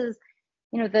 maybe this is,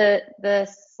 you know, the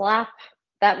slap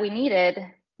that we needed.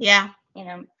 Yeah. You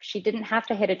know, she didn't have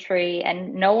to hit a tree,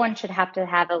 and no one should have to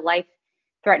have a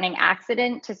life-threatening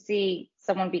accident to see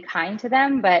someone be kind to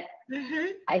them. But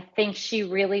I think she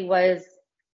really was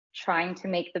trying to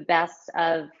make the best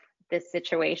of this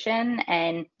situation.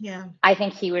 And I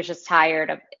think he was just tired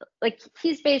of, like,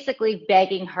 he's basically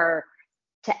begging her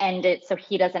to end it so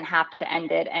he doesn't have to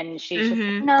end it. And she's just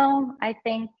like, no, I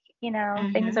think, you know,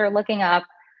 things are looking up.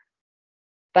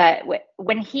 But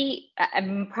when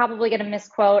I'm probably going to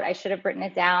misquote, I should have written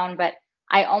it down, but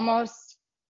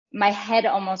my head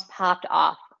almost popped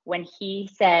off when he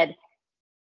said,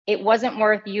 it wasn't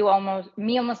worth me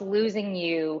almost losing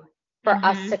you for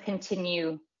us to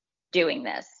continue doing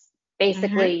this.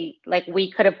 Basically, like,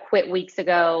 we could have quit weeks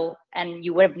ago and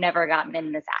you would have never gotten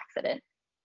in this accident.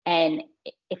 And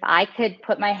if I could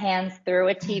put my hands through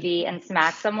a TV and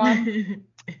smack someone,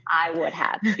 I would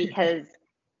have, because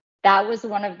that was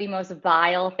one of the most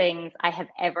vile things I have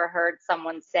ever heard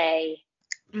someone say,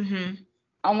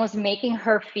 almost making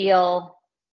her feel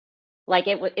like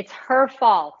it's her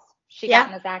fault she got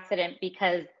in this accident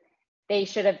because they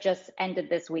should have just ended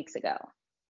this weeks ago.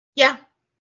 Yeah.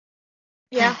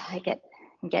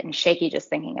 I'm getting shaky just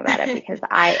thinking about it, because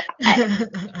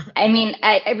I mean,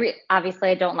 obviously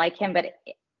I don't like him, but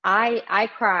I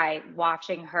cry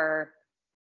watching her.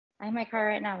 I might cry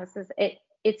right now.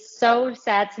 It's so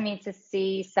sad to me to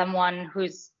see someone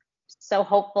who's so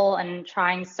hopeful and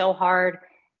trying so hard.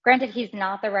 Granted, he's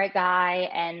not the right guy,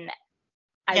 and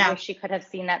I wish she could have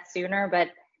seen that sooner, but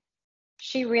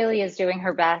she really is doing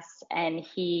her best, and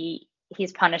he's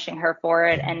punishing her for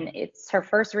it. And it's her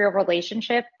first real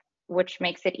relationship, which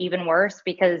makes it even worse,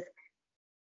 because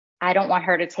I don't want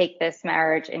her to take this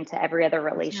marriage into every other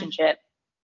relationship.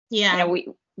 Yeah.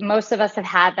 Most of us have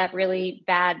had that really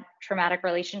bad traumatic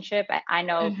relationship. I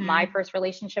know my Mm-hmm. first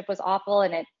relationship was awful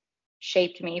and it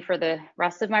shaped me for the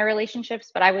rest of my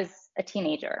relationships, but I was a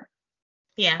teenager.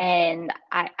 Yeah. And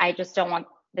I just don't want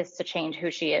this to change who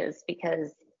she is,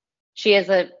 because she is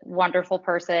a wonderful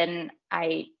person.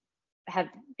 I have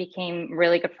became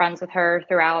really good friends with her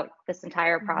throughout this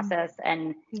entire process.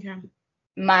 And Okay.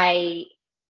 my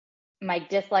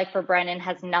dislike for Brennan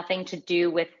has nothing to do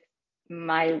with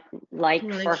my like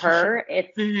for her.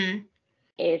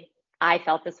 I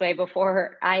felt this way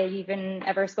before I even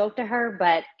ever spoke to her,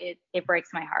 but it breaks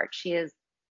my heart. She is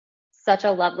such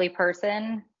a lovely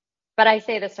person. But I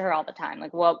say this to her all the time,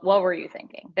 like, what were you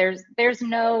thinking? There's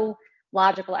no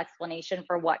logical explanation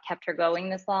for what kept her going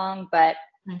this long. But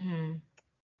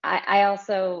I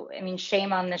also, I mean,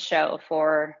 shame on the show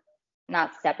for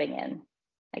not stepping in.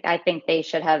 Like, I think they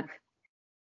should have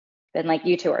been like,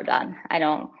 you two are done. I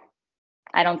don't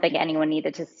think anyone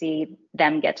needed to see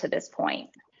them get to this point.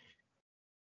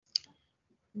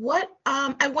 What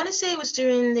I want to say it was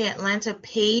during the Atlanta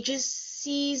Pages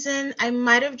season. I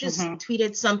might have just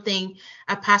tweeted something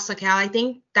at Pastor Cal. I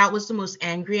think that was the most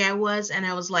angry I was, and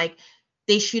I was like,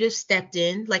 they should have stepped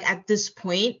in. Like, at this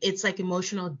point, it's like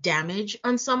emotional damage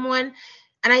on someone.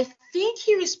 And I think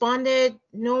he responded,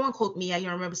 no one quote me, I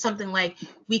don't remember, something like,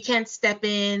 we can't step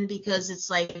in because it's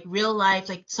like real life,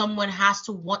 like someone has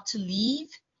to want to leave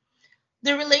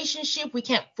the relationship. We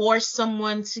can't force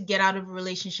someone to get out of a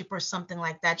relationship or something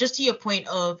like that. Just to your point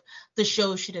of the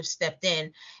show should have stepped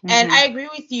in. And I agree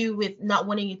with you with not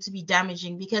wanting it to be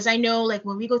damaging, because I know, like,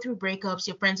 when we go through breakups,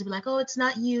 your friends will be like, oh, it's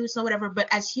not you, it's not whatever. But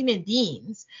as human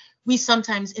beings, we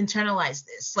sometimes internalize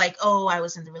this, like, oh, I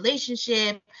was in the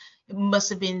relationship, it must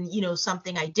have been,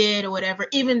 something I did or whatever,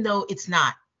 even though it's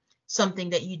not something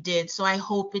that you did. So I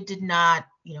hope it did not,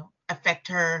 affect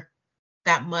her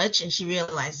that much, and she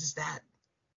realizes that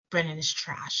Brennan is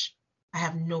trash. I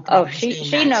have no problem saying that.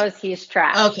 She knows he's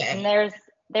trash. Okay. And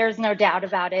there's no doubt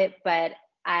about it. But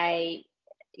I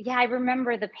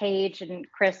remember the Paige and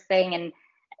Chris thing, and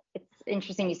it's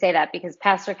interesting you say that, because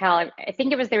Pastor Cal, I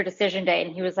think it was their decision day,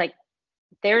 and he was like,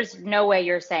 there's no way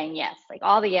you're saying yes. Like,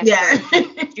 all the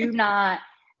experts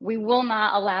we will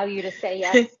not allow you to say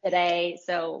yes today.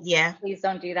 So please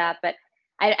don't do that. But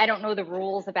I don't know the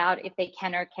rules about if they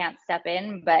can or can't step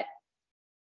in. But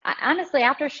honestly,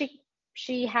 after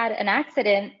she had an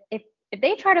accident, if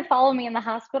they try to follow me in the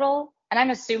hospital, and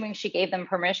I'm assuming she gave them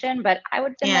permission, but I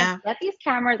would have been like, get these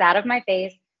cameras out of my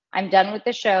face. I'm done with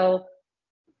the show.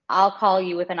 I'll call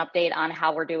you with an update on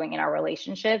how we're doing in our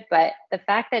relationship. But the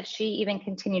fact that she even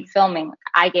continued filming,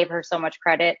 I gave her so much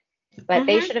credit. But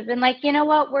they should have been like, you know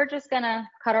what? We're just going to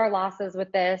cut our losses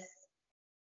with this.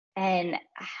 And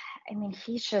I mean,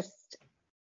 he's just,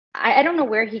 I don't know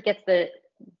where he gets the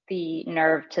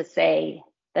nerve to say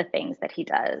the things that he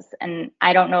does. And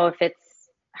I don't know if it's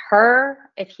her,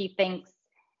 if he thinks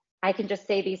I can just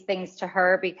say these things to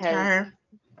her because,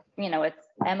 it's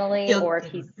Emily, or if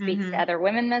he speaks to other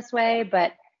women this way.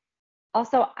 But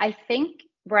also, I think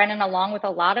Brennan, along with a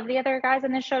lot of the other guys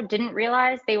in the show, didn't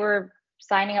realize they were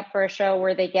signing up for a show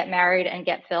where they get married and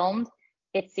get filmed.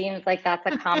 It seems like that's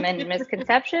a common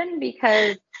misconception,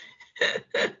 because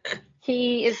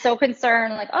he is so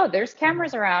concerned, like, oh, there's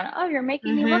cameras around. Oh, you're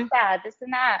making me look bad, this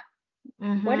and that.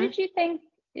 What did you think?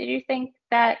 Did you think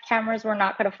that cameras were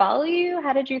not going to follow you?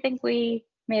 How did you think we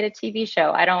made a TV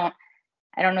show? I don't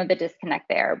know the disconnect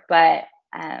there, but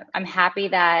I'm happy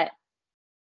that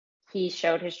he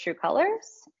showed his true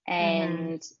colors.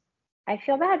 And I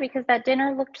feel bad because that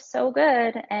dinner looked so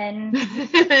good and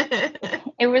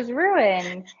it was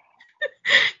ruined.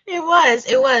 It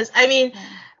was. I mean,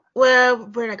 well,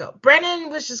 where'd I go? Brennan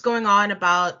was just going on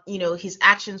about, his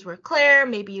actions were clear.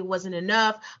 Maybe it wasn't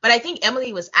enough. But I think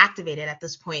Emily was activated at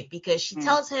this point, because she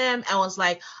tells him and was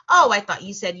like, oh, I thought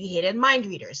you said you hated mind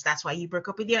readers. That's why you broke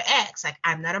up with your ex. Like,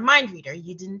 I'm not a mind reader.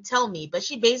 You didn't tell me. But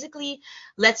she basically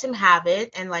lets him have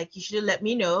it. And like, you should have let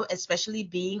me know, especially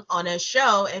being on a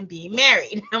show and being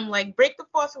married. I'm like, break the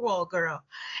fourth wall, girl.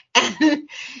 And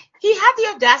he had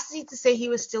the audacity to say he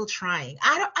was still trying.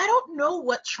 I don't know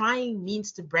what trying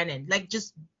means to Brennan. Like,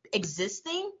 just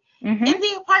existing in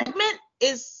the apartment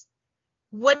is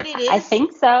what it is. I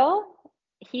think so.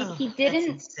 He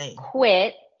didn't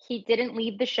quit. He didn't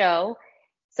leave the show.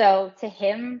 So to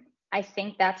him, I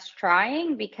think that's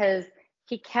trying, because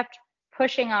he kept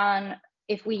pushing on.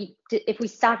 If we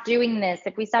stop doing this,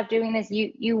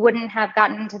 you wouldn't have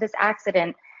gotten into this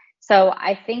accident. So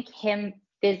I think him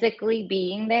physically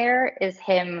being there is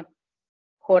him,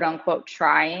 quote unquote,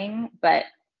 trying. But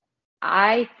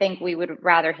I think we would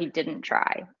rather he didn't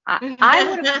try. I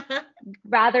would have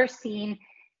rather seen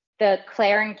the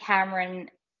Claire and Cameron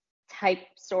type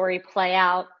story play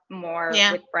out more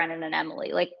Yeah. with Brennan and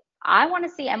Emily. Like, I want to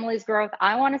see Emily's growth.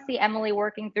 I want to see Emily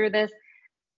working through this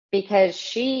because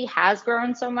she has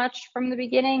grown so much from the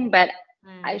beginning, but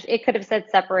it could have said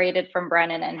separated from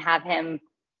Brennan and have him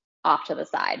off to the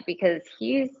side because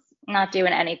he's not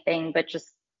doing anything but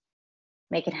just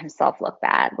making himself look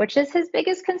bad, which is his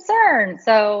biggest concern.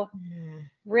 So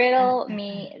riddle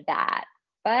me that.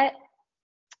 But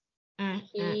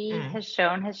he has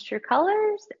shown his true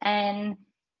colors, and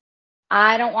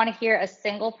I don't want to hear a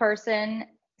single person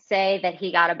say that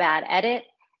he got a bad edit,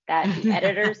 that the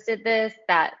editors did this,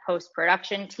 that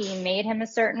post-production team made him a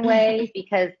certain way,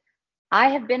 because I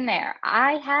have been there.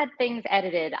 I had things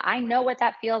edited. I know what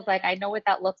that feels like. I know what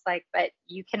that looks like, but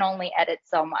you can only edit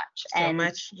so much. So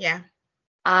much, yeah.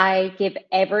 I give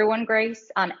everyone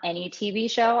grace on any TV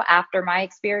show after my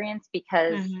experience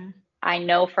because I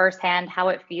know firsthand how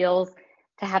it feels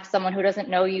to have someone who doesn't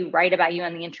know you write about you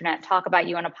on the internet, talk about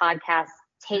you on a podcast,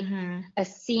 take a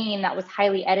scene that was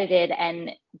highly edited and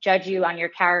judge you on your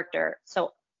character.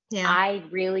 So I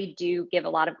really do give a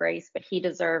lot of grace, but he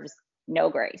deserves no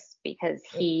grace because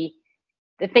the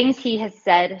things he has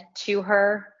said to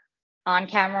her on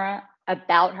camera,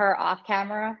 about her off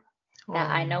camera, that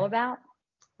I know about.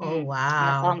 Oh, wow.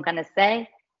 That's all I'm going to say.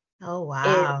 Oh,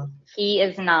 wow. He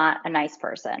is not a nice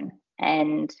person.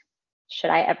 And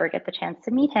should I ever get the chance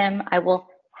to meet him, I will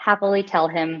happily tell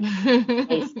him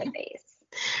face to face.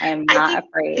 I am not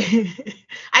afraid.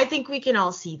 I think we can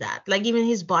all see that. Like, even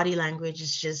his body language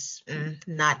is just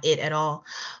not it at all.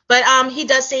 But he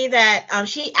does say that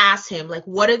she asked him, like,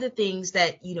 what are the things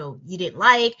that, you didn't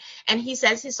like? And he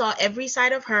says he saw every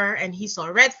side of her and he saw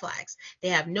red flags. They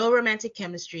have no romantic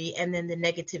chemistry, and then the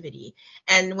negativity.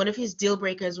 And one of his deal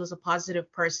breakers was a positive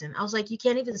person. I was like, you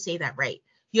can't even say that right.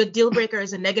 Your deal breaker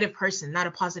is a negative person, not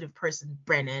a positive person,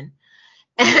 Brennan.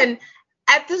 And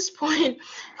at this point,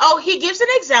 he gives an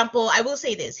example. I will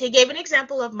say this. He gave an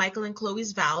example of Michael and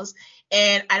Chloe's vows.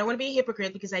 And I don't want to be a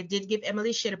hypocrite because I did give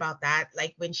Emily shit about that.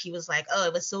 Like when she was like, oh,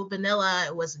 it was so vanilla.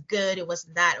 It wasn't good. It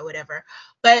wasn't that or whatever.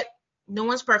 But no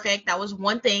one's perfect. That was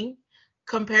one thing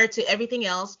compared to everything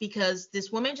else because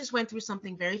this woman just went through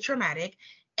something very traumatic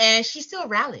and she still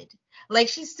rallied. Like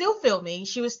she's still filming.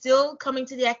 She was still coming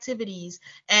to the activities.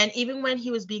 And even when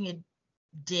he was being a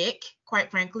dick, quite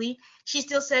frankly, she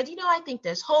still said, I think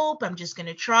there's hope. I'm just going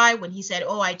to try. When he said,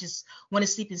 I just want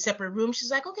to sleep in separate rooms,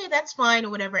 she's like, okay, that's fine or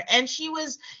whatever. And she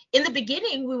was, in the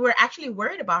beginning, we were actually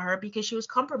worried about her because she was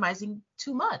compromising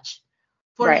too much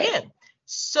for him.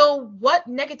 So what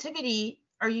negativity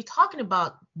are you talking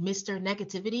about, Mr.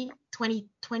 Negativity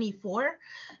 2024?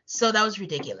 So that was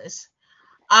ridiculous.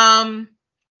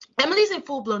 Emily's in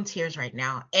full-blown tears right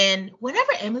now. And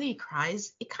whenever Emily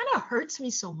cries, it kind of hurts me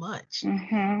so much.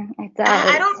 It does.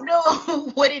 I don't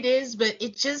know what it is, but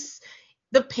it just,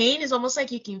 the pain is almost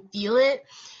like you can feel it.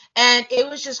 And it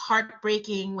was just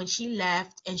heartbreaking when she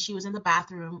left and she was in the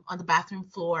bathroom, on the bathroom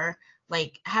floor.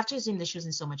 Like, I have to assume that she was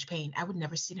in so much pain. I would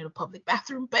never sit in a public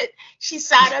bathroom, but she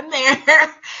sat on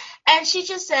there. And she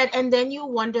just said, and then you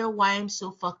wonder why I'm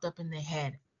so fucked up in the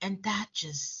head. And that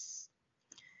just...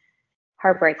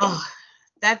 heartbreaking. Oh,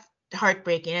 that's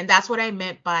heartbreaking. And that's what I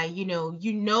meant by,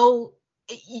 you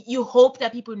hope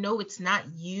that people know it's not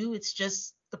you. It's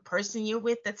just the person you're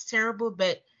with that's terrible.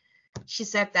 But she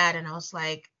said that and I was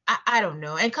like, I don't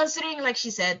know. And considering, like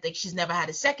she said, like she's never had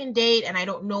a second date. And I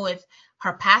don't know if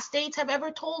her past dates have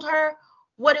ever told her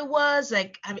what it was.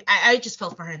 Like, I just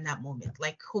felt for her in that moment.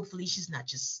 Like, hopefully she's not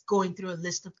just going through a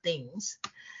list of things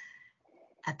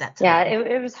at that time. Yeah,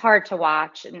 it was hard to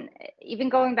watch. And even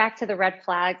going back to the red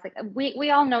flags, like we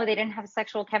all know they didn't have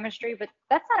sexual chemistry, but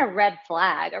that's not a red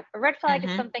flag. A red flag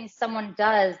is something someone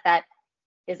does that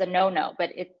is a no-no, but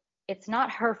it's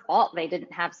not her fault they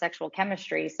didn't have sexual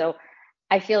chemistry. So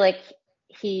I feel like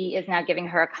he is now giving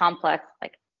her a complex,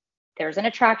 like there's an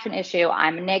attraction issue.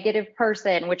 I'm a negative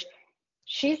person, which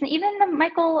she's, even the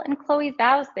Michael and Chloe's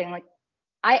vows thing. Like,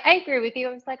 I agree with you.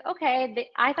 I was like, okay,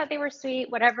 I thought they were sweet,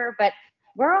 whatever, but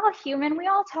we're all human. We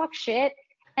all talk shit,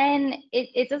 and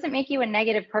it doesn't make you a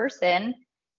negative person.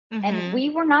 And we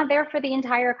were not there for the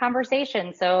entire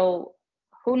conversation. So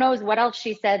who knows what else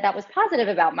she said that was positive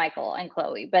about Michael and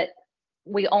Chloe, but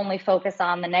we only focus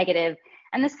on the negative.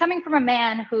 And this coming from a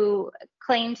man who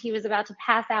claimed he was about to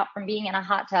pass out from being in a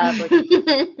hot tub. Like,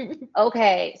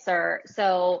 okay, sir.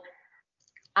 So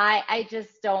I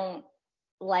just don't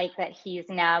like that he's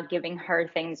now giving her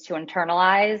things to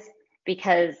internalize,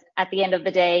 because at the end of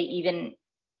the day, even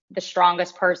the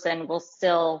strongest person will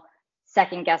still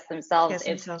second guess themselves Guess if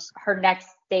themselves. her next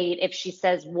date, if she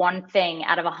says one thing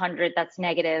out of 100 that's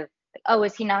negative, like, oh,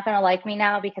 is he not going to like me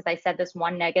now because I said this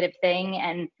one negative thing?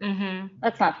 And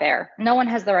that's not fair. No one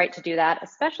has the right to do that,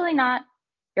 especially not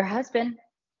your husband,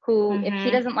 who, if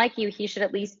he doesn't like you, he should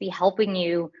at least be helping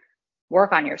you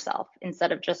work on yourself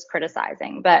instead of just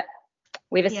criticizing. But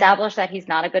we've established that he's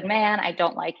not a good man. I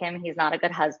don't like him. He's not a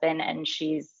good husband. And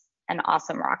she's an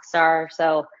awesome rock star.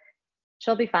 So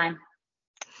she'll be fine.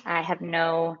 I have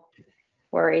no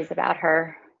worries about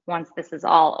her once this is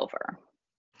all over.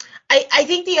 I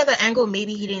think the other angle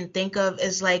maybe he didn't think of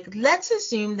is like, let's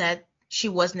assume that she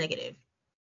was negative.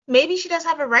 Maybe she does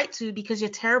have a right to, because your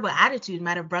terrible attitude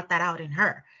might have brought that out in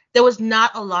her. There was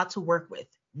not a lot to work with,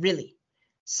 really.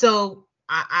 So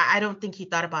I don't think he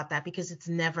thought about that, because it's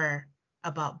never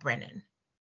about Brennan.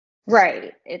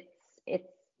 Right. It's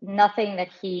nothing that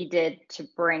he did to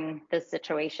bring the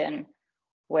situation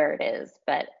where it is.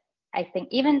 But I think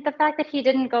even the fact that he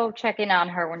didn't go check in on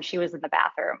her when she was in the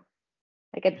bathroom,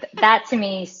 like that to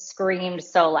me screamed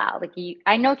so loud. Like,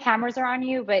 I know cameras are on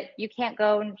you, but you can't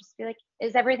go and just be like,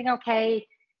 is everything okay?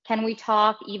 Can we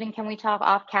talk? Even can we talk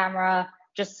off camera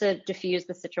just to diffuse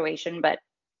the situation? But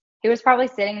he was probably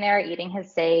sitting there eating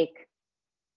his steak,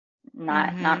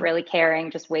 not really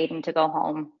caring, just waiting to go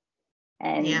home.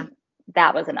 And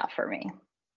that was enough for me.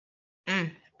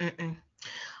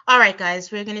 All right,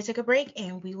 guys, we're going to take a break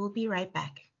and we will be right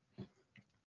back.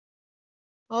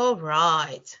 All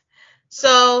right.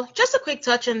 So just a quick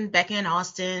touch on Becca and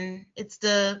Austin. It's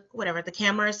the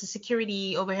cameras, the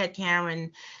security overhead camera,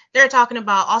 and they're talking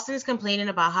about, Austin is complaining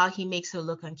about how he makes her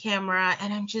look on camera.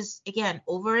 And I'm just, again,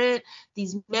 over it.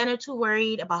 These men are too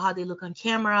worried about how they look on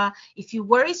camera. If you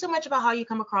worry so much about how you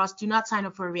come across, do not sign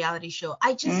up for a reality show.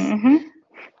 I just,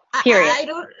 I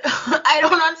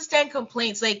don't understand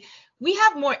complaints. Like, we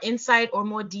have more insight or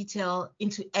more detail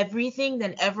into everything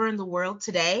than ever in the world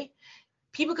today.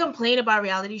 People complain about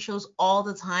reality shows all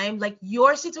the time. Like,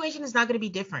 your situation is not going to be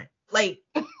different. Like,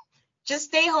 just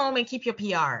stay home and keep your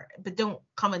PR, but don't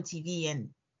come on TV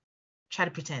and try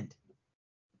to pretend.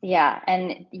 Yeah,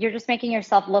 and you're just making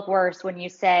yourself look worse when you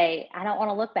say, I don't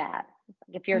want to look bad.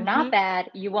 If you're not bad,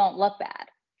 you won't look bad.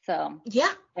 So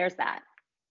there's that.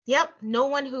 Yep. No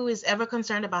one who is ever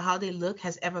concerned about how they look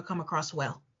has ever come across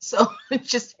well. So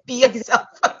just be yourself.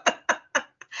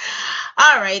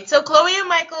 All right, so Chloe and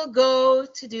Michael go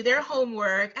to do their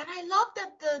homework, and I love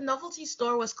that the novelty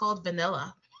store was called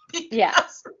Vanilla.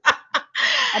 Yes.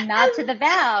 A nod to the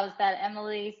vows that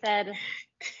Emily said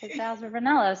his vows were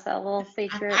vanilla, so a little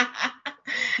secret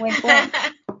wink, wink.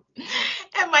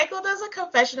 And Michael does a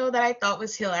confessional that I thought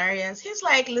was hilarious. He's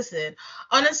like, listen,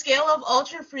 on a scale of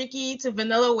ultra freaky to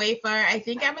vanilla wafer, I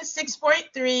think I'm a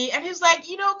 6.3. And he's like,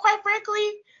 quite frankly,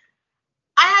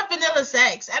 I have vanilla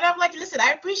sex. And I'm like, listen,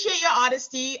 I appreciate your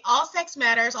honesty. All sex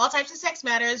matters. All types of sex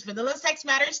matters. Vanilla sex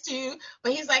matters too.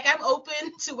 But he's like, I'm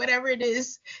open to whatever it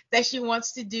is that she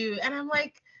wants to do. And I'm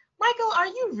like, Michael, are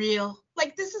you real?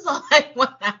 Like, this is all I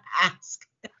want to ask.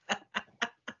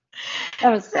 That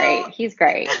was great. He's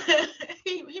great.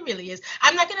 He really is.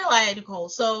 I'm not going to lie, Nicole.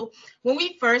 So when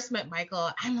we first met Michael,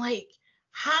 I'm like,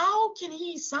 how can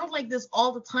he sound like this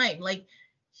all the time? Like,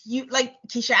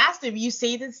 Keisha asked him, you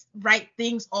say this right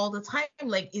things all the time.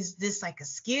 Like, is this like a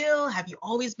skill? Have you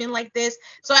always been like this?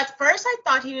 So at first I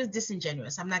thought he was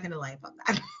disingenuous. I'm not going to lie about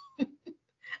that.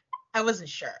 I wasn't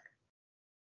sure.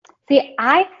 See,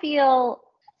 I feel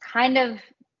kind of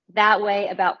that way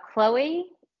about Chloe,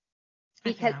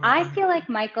 because I feel like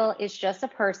Michael is just a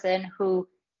person who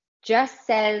just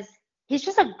says, he's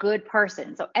just a good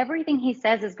person. So everything he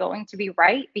says is going to be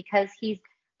right because he's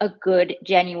a good,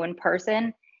 genuine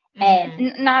person.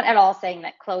 And not at all saying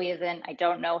that Chloe isn't. I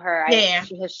don't know her.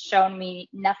 She has shown me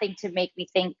nothing to make me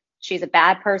think she's a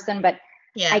bad person. But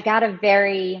I got a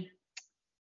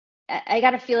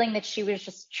feeling that she was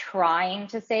just trying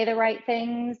to say the right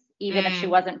things, even if she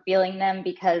wasn't feeling them,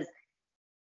 because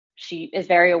she is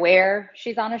very aware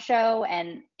she's on a show.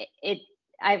 And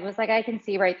I was like, I can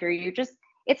see right through you. Just,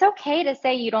 it's okay to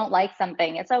say you don't like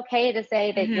something. It's okay to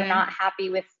say that you're not happy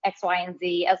with X, Y, and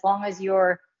Z, as long as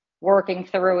you're working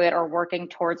through it or working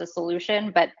towards a solution.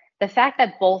 But the fact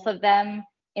that both of them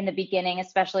in the beginning,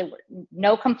 especially,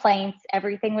 no complaints,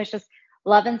 everything was just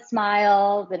love and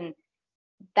smiles, and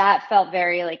that felt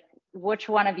very like, which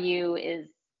one of you is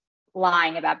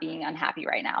lying about being unhappy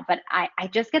right now? But I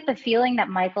just get the feeling that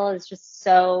Michael is just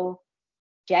so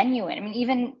genuine. I mean,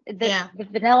 even the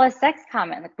vanilla sex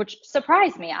comment, which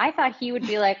surprised me. I thought he would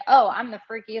be like, oh, I'm the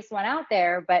freakiest one out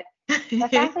there. But the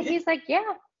fact that he's like,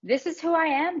 yeah, this is who I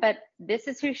am, but this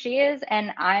is who she is.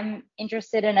 And I'm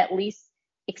interested in at least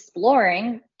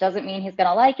exploring. Doesn't mean he's going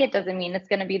to like it, doesn't mean it's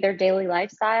going to be their daily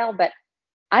lifestyle, but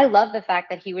I love the fact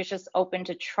that he was just open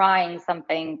to trying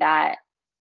something that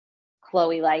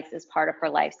Chloe likes as part of her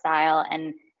lifestyle.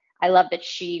 And I love that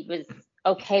she was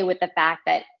okay with the fact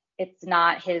that it's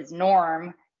not his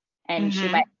norm, and she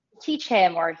might teach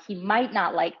him, or he might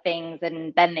not like things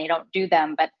and then they don't do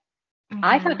them. But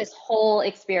I thought this whole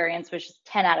experience was just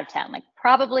 10 out of 10, like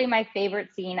probably my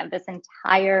favorite scene of this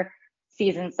entire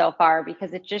season so far,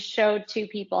 because it just showed two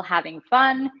people having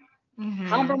fun,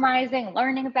 compromising,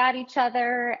 learning about each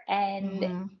other.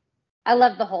 And I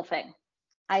loved the whole thing.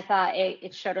 I thought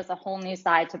it showed us a whole new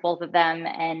side to both of them.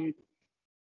 And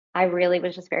I really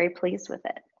was just very pleased with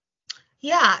it.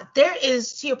 Yeah, there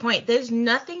is, to your point, there's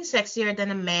nothing sexier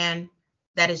than a man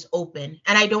that is open.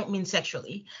 And I don't mean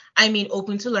sexually. I mean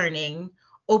open to learning,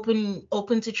 open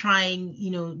to trying,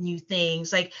 new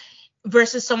things. Like,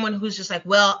 versus someone who's just like,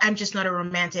 well, I'm just not a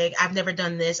romantic. I've never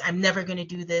done this. I'm never going to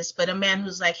do this. But a man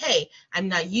who's like, hey, I'm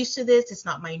not used to this. It's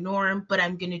not my norm, but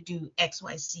I'm going to do X,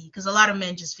 Y, Z. Because a lot of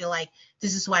men just feel like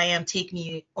this is who I am, take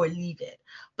me or leave it.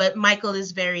 But Michael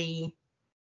is very,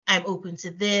 I'm open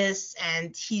to this.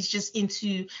 And he's just into,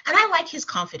 and I like his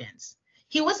confidence.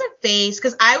 He wasn't phased,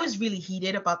 because I was really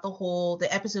heated about the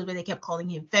episode where they kept calling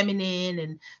him feminine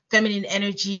and feminine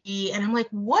energy. And I'm like,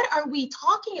 what are we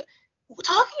talking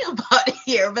about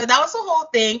here? But that was the whole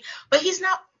thing. But he's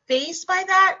not phased by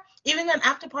that. Even on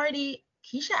After Party,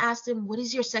 Keisha asked him, what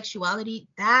is your sexuality?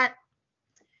 That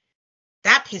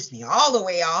pissed me all the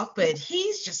way off. But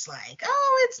he's just like,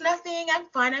 oh, it's nothing. I'm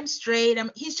fine. I'm straight.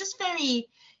 He's just very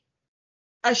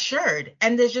assured.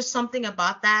 And there's just something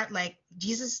about that. Like,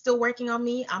 Jesus is still working on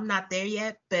me. I'm not there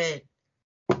yet. But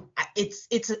it's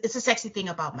a sexy thing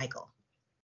about Michael.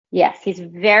 Yes,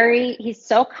 he's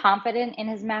so confident in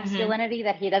his masculinity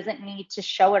that he doesn't need to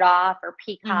show it off or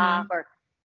peacock or,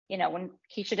 when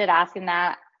Keisha did ask him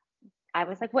that, I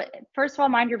was like, what? First of all,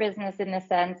 mind your business in this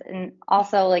sense. And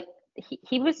also, like,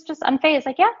 he was just unfazed,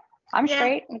 like, yeah, I'm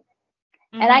straight. And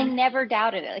I never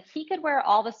doubted it. Like, he could wear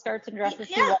all the skirts and dresses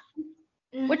he wants,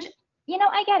 which,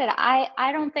 I get it.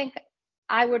 I don't think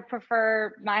I would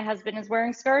prefer my husband is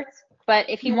wearing skirts, but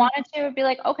if he wanted to, it'd be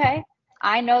like, okay.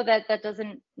 I know that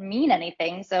doesn't mean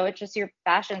anything, so it's just your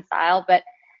fashion style. But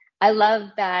I love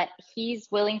that he's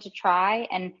willing to try,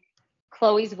 and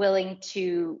Chloe's willing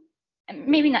to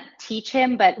maybe not teach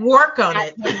him, but work on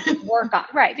it.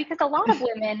 Right, because a lot of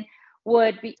women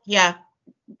would be,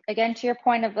 again, to your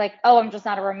point of like, oh, I'm just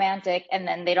not a romantic, and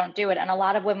then they don't do it. And a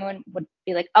lot of women would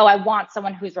be like, oh, I want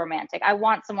someone who's romantic. I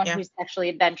want someone who's sexually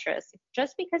adventurous.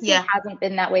 Just because he hasn't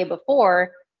been that way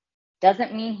before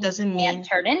doesn't mean he can't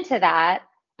turn into that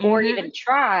or even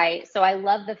try. So I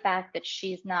love the fact that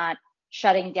she's not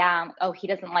shutting down, oh, he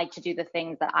doesn't like to do the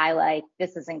things that I like,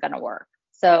 this isn't going to work.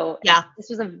 So this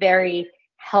was a very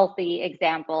healthy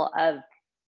example of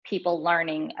people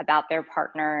learning about their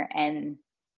partner and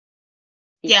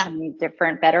becoming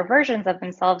different, better versions of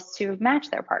themselves to match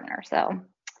their partner. So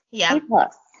A+.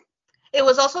 It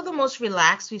was also the most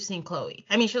relaxed we've seen Chloe.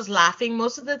 I mean, she was laughing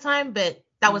most of the time, but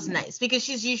that was nice because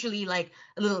she's usually like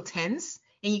a little tense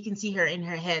and you can see her in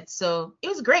her head. So it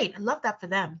was great. I love that for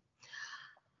them.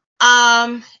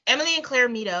 Emily and Claire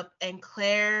meet up, and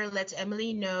Claire lets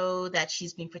Emily know that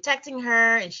she's been protecting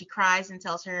her, and she cries and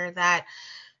tells her that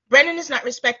Brennan is not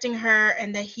respecting her,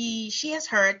 and that she has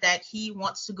heard that he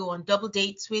wants to go on double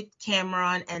dates with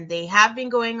Cameron, and they have been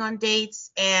going on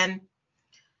dates. And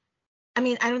I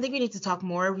mean, I don't think we need to talk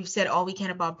more. We've said all we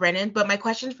can about Brennan, but my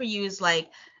question for you is, like,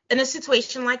 in a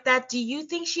situation like that, do you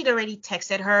think she'd already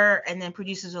texted her and then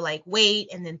producers were like, wait,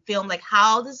 and then film? Like,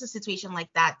 how does a situation like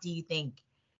that, do you think,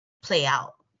 play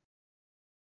out?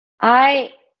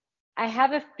 I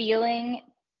have a feeling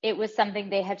it was something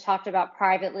they had talked about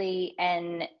privately,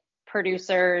 and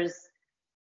producers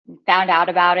found out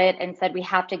about it and said, we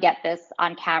have to get this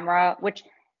on camera, which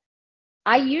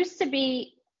I used to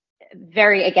be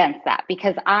very against that,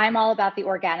 because I'm all about the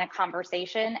organic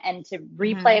conversation, and to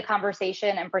replay a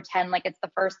conversation and pretend like it's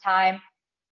the first time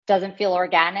doesn't feel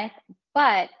organic.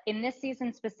 But in this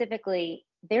season specifically,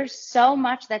 there's so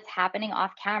much that's happening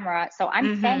off camera. So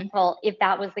I'm thankful, if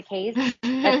that was the case,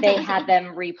 that they had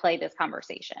them replay this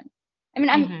conversation. I mean,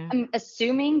 I'm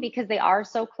assuming because they are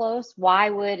so close, why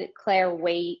would Claire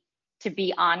wait to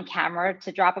be on camera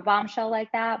to drop a bombshell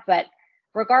like that? But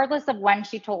regardless of when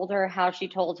she told her, how she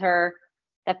told her,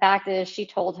 the fact is she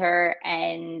told her.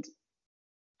 And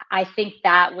I think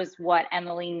that was what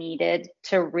Emily needed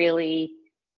to really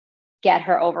get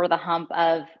her over the hump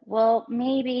of, well,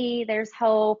 maybe there's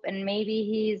hope, and maybe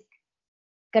he's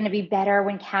going to be better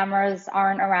when cameras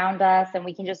aren't around us and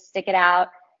we can just stick it out.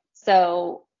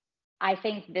 So I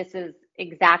think this is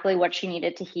exactly what she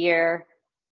needed to hear.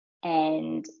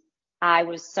 And I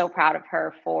was so proud of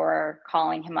her for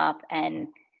calling him up and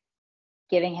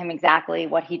giving him exactly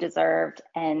what he deserved.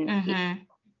 And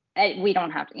we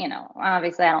don't have to, you know,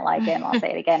 obviously I don't like him. I'll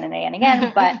say it again and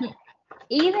again. But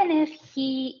even if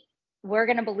we're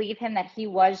going to believe him that he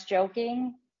was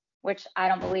joking, which I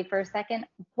don't believe for a second,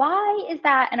 why is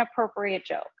that an appropriate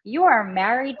joke? You are a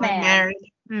married man.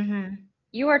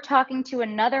 You are talking to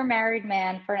another married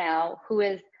man for now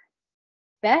whose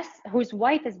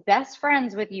wife is best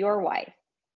friends with your wife.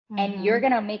 And you're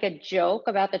going to make a joke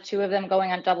about the two of them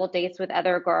going on double dates with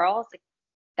other girls.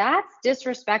 That's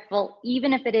disrespectful,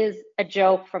 even if it is a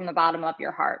joke from the bottom of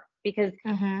your heart. Because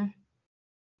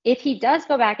if he does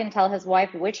go back and tell his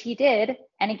wife, which he did,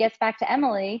 and it gets back to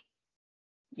Emily,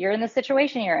 you're in the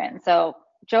situation you're in. So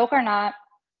joke or not,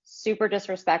 super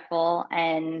disrespectful.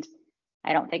 And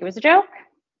I don't think it was a joke.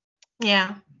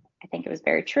 Yeah. I think it was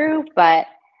very true. But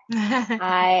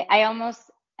I almost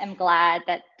am glad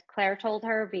that Claire told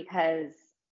her, because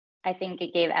I think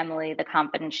it gave Emily the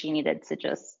confidence she needed to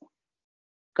just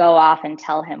go off and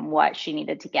tell him what she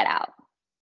needed to get out.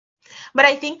 But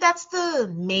I think that's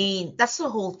the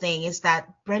whole thing, is that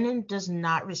Brennan does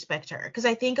not respect her. Because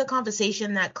I think a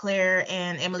conversation that Claire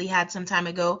and Emily had some time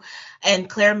ago, and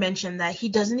Claire mentioned that he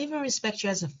doesn't even respect you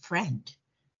as a friend,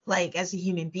 like as a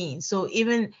human being. So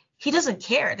even he doesn't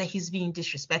care that he's being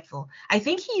disrespectful. I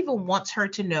think he even wants her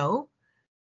to know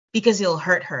because he'll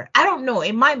hurt her. I don't know.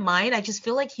 In my mind, I just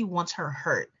feel like he wants her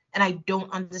hurt, and I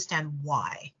don't understand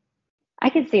why. I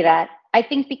can see that. I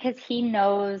think because he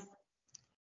knows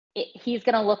he's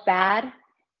going to look bad.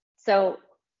 So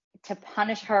to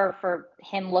punish her for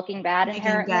him looking bad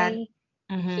inherently,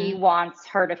 he wants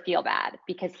her to feel bad,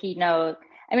 because he knows.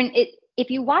 I mean, if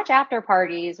you watch after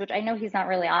parties, which I know he's not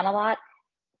really on a lot,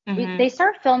 they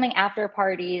start filming after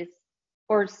parties,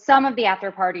 or some of the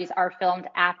after parties are filmed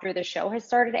after the show has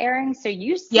started airing. So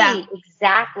you see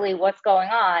exactly what's going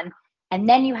on, and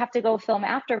then you have to go film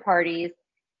after parties.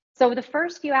 So the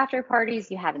first few after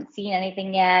parties, you haven't seen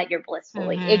anything yet. You're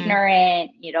blissfully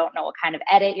ignorant. You don't know what kind of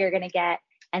edit you're going to get.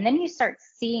 And then you start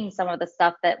seeing some of the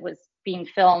stuff that was being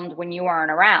filmed when you weren't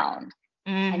around.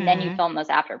 And then you film those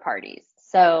after parties.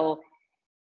 So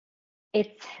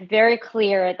it's very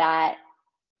clear that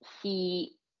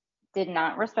he did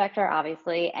not respect her,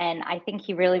 obviously. And I think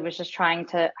he really was just trying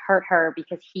to hurt her,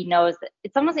 because he knows that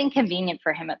it's almost inconvenient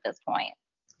for him at this point.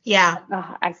 Yeah.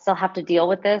 I still have to deal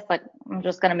with this. Like, I'm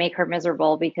just going to make her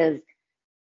miserable, because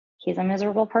he's a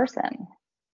miserable person.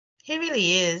 He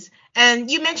really is.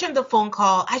 And you mentioned the phone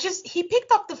call. He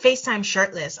picked up the FaceTime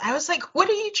shirtless. I was like, what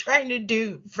are you trying to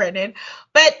do, Brennan?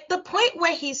 But the point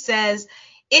where he says,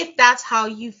 if that's how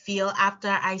you feel after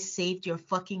I saved your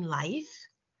fucking life.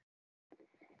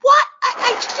 What?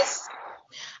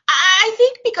 I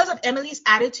think because of Emily's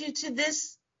attitude to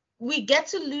this, we get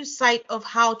to lose sight of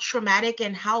how traumatic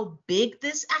and how big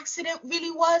this accident really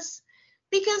was.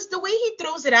 Because the way he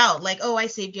throws it out, like, oh, I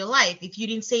saved your life. If you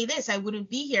didn't say this, I wouldn't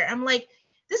be here. I'm like,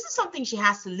 this is something she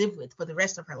has to live with for the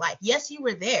rest of her life. Yes, you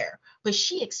were there, but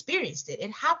she experienced it.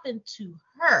 It happened to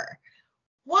her.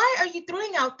 Why are you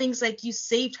throwing out things like you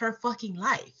saved her fucking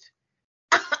life?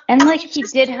 And like, he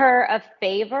did her a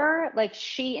favor. Like,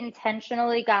 she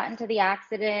intentionally got into the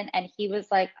accident, and he was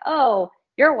like, oh,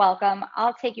 you're welcome.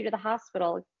 I'll take you to the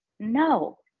hospital.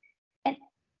 No.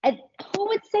 And who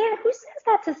would say that? Who says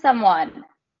that to someone?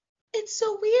 It's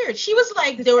so weird. She was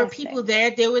like, there were people there.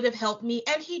 They would have helped me.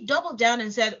 And he doubled down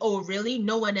and said, oh, really?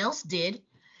 No one else did.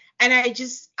 And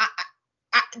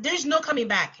there's no coming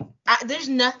back. There's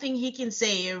nothing he can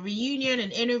say. A reunion,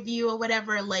 an interview, or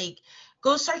whatever. Like,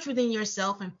 go search within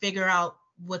yourself and figure out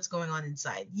what's going on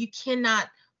inside. You cannot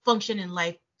function in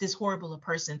life this horrible a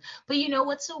person. But you know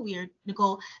what's so weird,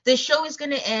 Nicole? The show is going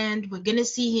to end. We're going to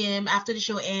see him after the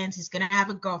show ends. He's going to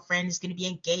have a girlfriend. He's going to be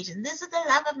engaged. And this is the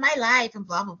love of my life, and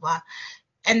blah, blah, blah.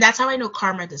 And that's how I know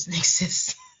karma doesn't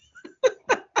exist.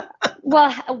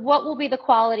 Well, what will be the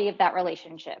quality of that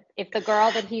relationship? If the girl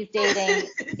that he's dating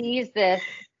sees this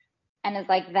and is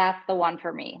like, that's the one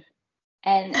for me.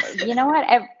 And you know what?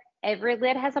 Every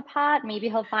lid has a pot. Maybe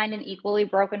he'll find an equally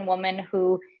broken woman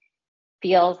who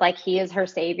feels like he is her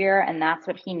savior, and that's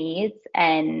what he needs.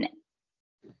 And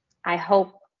I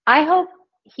hope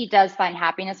he does find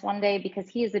happiness one day, because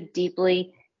he is a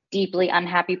deeply, deeply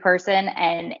unhappy person.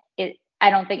 And I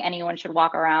don't think anyone should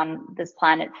walk around this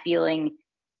planet feeling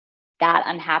that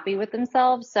unhappy with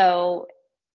themselves. So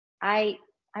I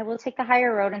will take the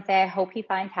higher road and say, I hope he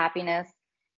finds happiness.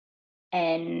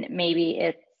 And maybe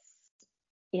it's,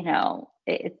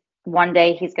 one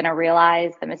day he's going to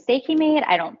realize the mistake he made.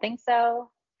 I don't think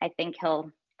so. I think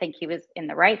he'll think he was in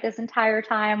the right this entire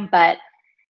time. But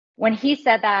when he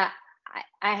said that,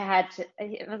 I had to,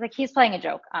 it was like, he's playing a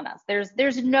joke on us.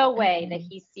 There's no way that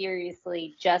he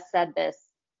seriously just said this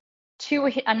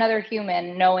to another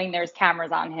human, knowing there's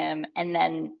cameras on him, and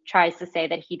then tries to say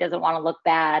that he doesn't want to look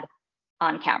bad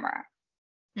on camera.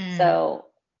 So,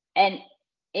 and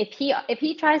if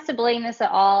he tries to blame this at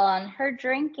all on her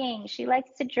drinking, she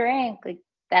likes to drink, like,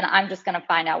 then I'm just going to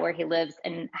find out where he lives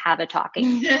and have a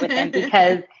talking with him,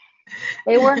 because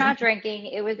they were not drinking.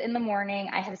 It was in the morning.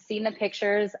 I have seen the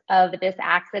pictures of this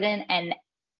accident, and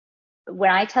when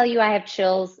I tell you I have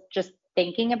chills just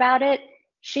thinking about it,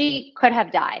 she could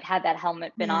have died had that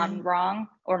helmet been on wrong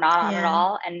or not on at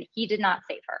all, and he did not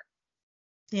save her.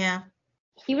 Yeah.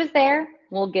 He was there.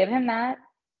 We'll give him that.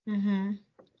 Mm-hmm.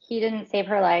 He didn't save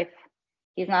her life.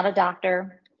 He's not a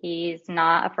doctor. He's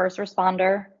not a first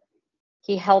responder.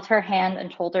 He held her hand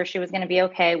and told her she was going to be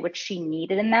okay, which she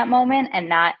needed in that moment,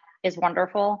 and that is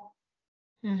wonderful.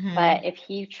 Mm-hmm. But if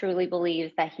he truly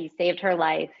believes that he saved her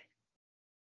life,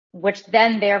 which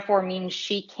then therefore means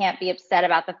she can't be upset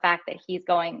about the fact that he's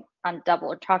talking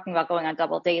about going on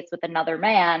double dates with another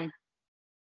man,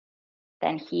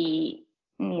 then he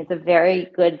needs a very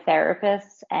good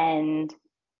therapist, and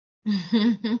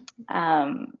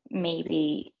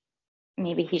maybe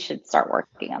he should start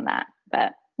working on that.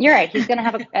 But you're right. He's going to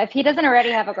have if he doesn't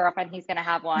already have a girlfriend, he's going to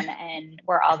have one, and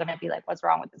we're all going to be like, what's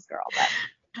wrong with this girl?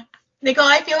 But Nicole,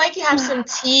 I feel like you have some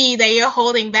tea that you're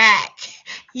holding back.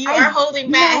 You are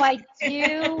holding back. No, I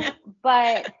do,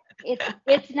 but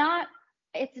it's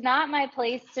not my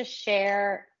place to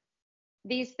share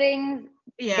these things.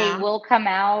 Yeah. They will come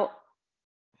out,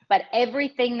 but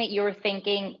everything that you're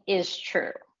thinking is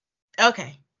true.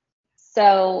 Okay.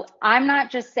 So I'm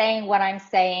not just saying what I'm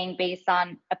saying based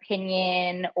on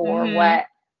opinion or what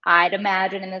I'd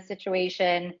imagine in this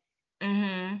situation.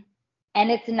 Mm-hmm. And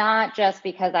it's not just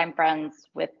because I'm friends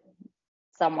with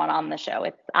someone on the show.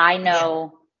 I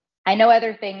know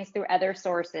other things through other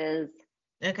sources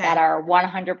that are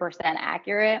 100%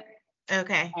 accurate.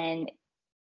 Okay. And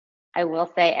I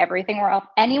will say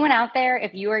anyone out there,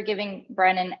 if you are giving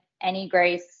Brennan any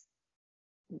grace,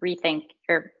 rethink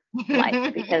your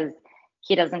life, because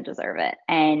he doesn't deserve it.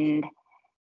 And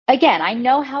again, I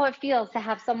know how it feels to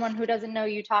have someone who doesn't know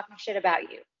you talking shit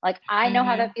about you. Like, I know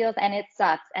how that feels, and it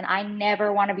sucks. And I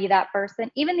never want to be that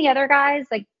person. Even the other guys,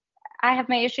 like, I have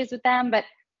my issues with them, but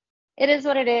it is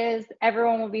what it is.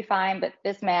 Everyone will be fine. But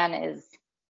this man is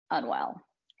unwell.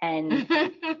 And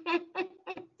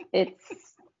it's,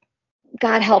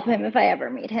 God help him if I ever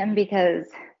meet him, because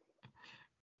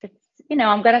it's,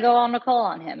 I'm going to go all Nicole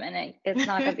on him, and it's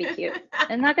not going to be cute.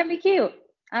 It's not going to be cute.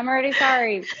 I'm already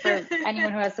sorry for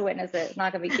anyone who has to witness it. It's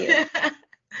not going to be cute.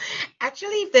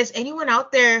 Actually, if there's anyone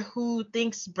out there who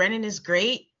thinks Brennan is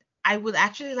great, I would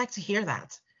actually like to hear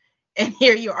that and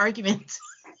hear your argument.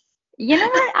 You know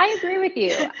what? I agree with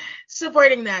you.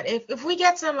 Supporting that. If we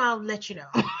get some, I'll let you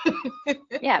know.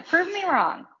 Yeah, prove me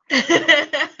wrong.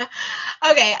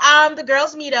 Okay, the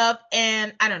girls meet up,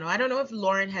 and I don't know if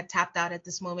Lauren had tapped out at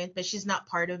this moment, but she's not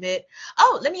part of it.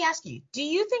 Oh, let me ask you, do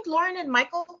you think Lauren and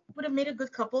Michael would have made a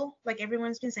good couple, like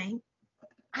everyone's been saying?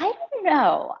 I don't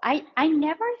know. I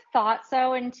never thought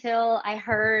so until I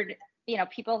heard,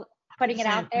 people putting it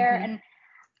out there. And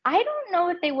I don't know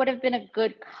if they would have been a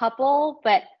good couple,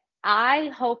 but I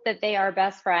hope that they are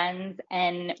best friends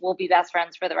and will be best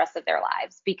friends for the rest of their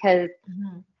lives, because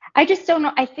I just don't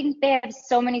know. I think they have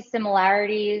so many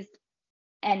similarities,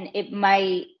 and it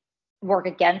might work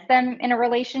against them in a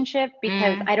relationship,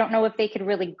 because I don't know if they could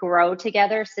really grow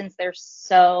together, since they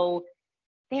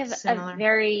have a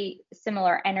very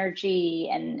similar energy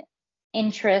and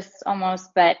interests almost.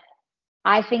 But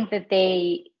I think that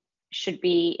they should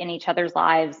be in each other's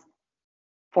lives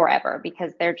forever,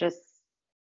 because they're just,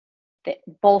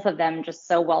 both of them just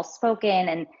so well spoken,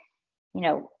 and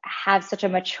have such a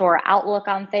mature outlook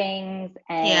on things.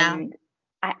 And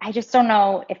I just don't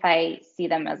know if I see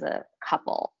them as a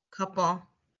couple.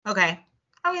 Okay.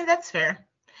 I mean, that's fair.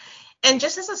 And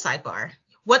just as a sidebar,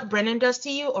 what Brennan does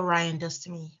to you, Orion does to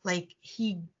me. Like,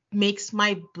 he makes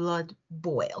my blood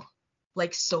boil,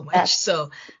 like, so much.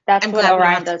 That's what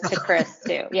Orion does to Chris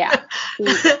too. Yeah.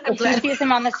 If he sees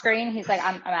him on the screen, he's like,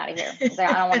 I'm out of here. He's like,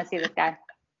 I don't want to see this guy.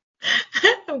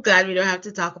 I'm glad we don't have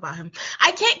to talk about him.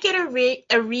 I can't get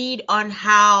a read on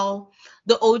how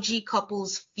the OG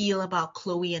couples feel about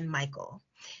Chloe and Michael.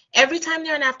 Every time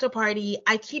they're an after party,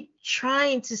 I keep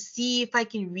trying to see if I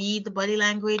can read the body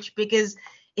language, because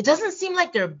it doesn't seem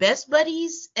like they're best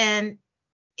buddies, and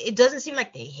it doesn't seem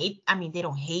like they hate. I mean, they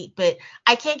don't hate, but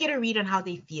I can't get a read on how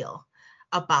they feel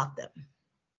about them.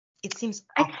 It seems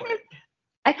awkward.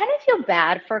 I kind of feel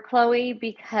bad for Chloe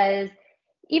because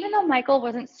even though Michael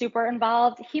wasn't super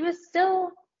involved, he was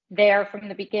still there from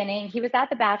the beginning. He was at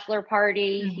the bachelor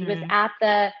party. He was at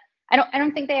the I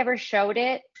don't think they ever showed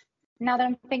it now that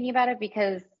I'm thinking about it,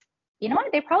 because you know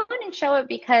what? They probably didn't show it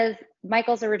because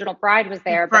Michael's original bride was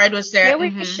there. Bride was there. They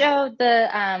always showed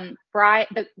the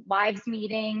the wives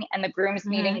meeting and the grooms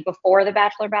meeting before the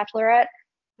bachelorette.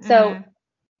 So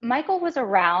Michael was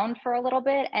around for a little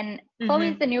bit, and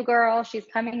Chloe's the new girl. She's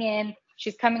coming in.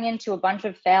 She's coming into a bunch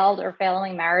of failed or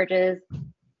failing marriages.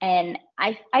 And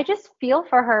I just feel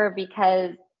for her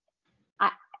because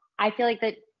I feel like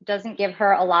that doesn't give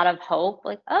her a lot of hope.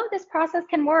 Like, oh, this process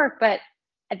can work. But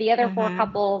the other four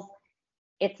couples,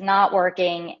 it's not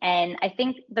working. And I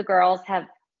think the girls have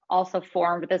also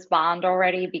formed this bond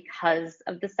already because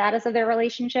of the status of their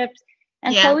relationships.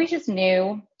 And Chloe's just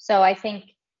new. So I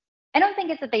don't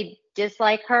think it's that they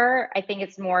dislike her. I think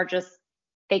it's more just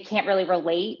they can't really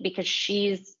relate because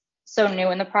she's so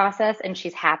new in the process and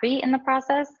she's happy in the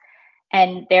process.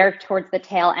 And they're towards the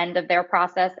tail end of their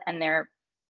process and they're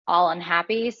all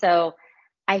unhappy. So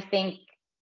I think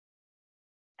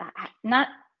not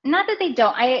that they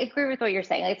don't. I agree with what you're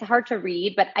saying. Like, it's hard to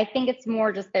read, but I think it's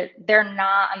more just that they're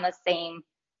not on the same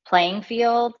playing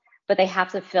field, but they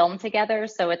have to film together.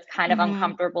 So it's kind of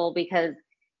uncomfortable because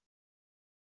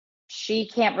she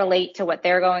can't relate to what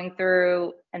they're going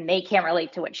through and they can't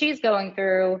relate to what she's going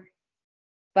through.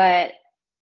 But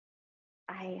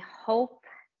I hope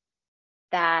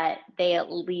that they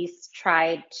at least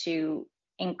tried to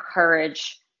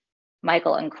encourage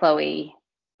Michael and Chloe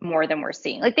more than we're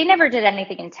seeing. Like, they never did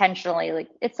anything intentionally. Like,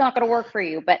 it's not going to work for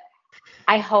you. But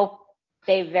I hope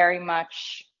they very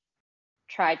much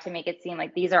tried to make it seem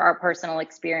like these are our personal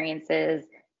experiences.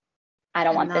 I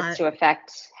don't want this to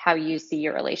affect how you see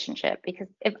your relationship. Because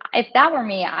if that were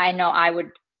me, I know I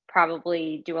would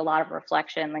probably do a lot of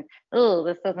reflection. Like, oh,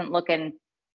 this isn't looking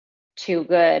too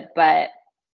good. But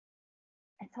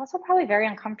it's also probably very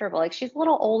uncomfortable. Like, she's a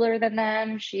little older than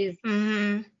them. She's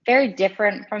very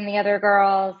different from the other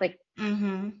girls. Like,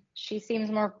 she seems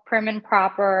more prim and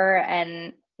proper.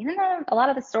 And even though a lot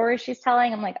of the stories she's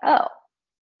telling, I'm like, oh,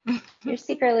 you're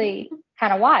secretly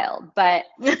kind of wild. But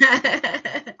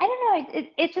I don't know.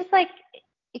 It's just like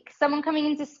someone coming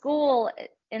into school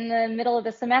in the middle of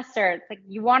the semester. It's like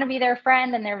you want to be their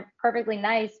friend and they're perfectly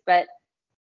nice, but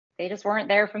they just weren't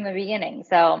there from the beginning.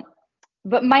 So,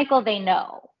 but Michael, they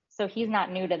know. So he's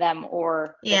not new to them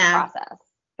or the process.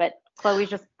 But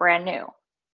Chloe's just brand new.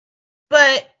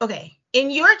 But, okay, in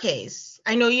your case,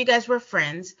 I know you guys were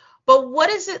friends, but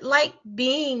what is it like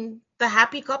being the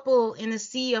happy couple in a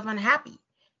sea of unhappy?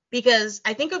 Because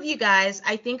I think of you guys,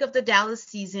 I think of the Dallas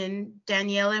season,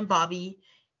 Danielle and Bobby,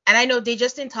 and I know they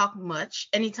just didn't talk much.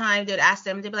 Anytime they'd ask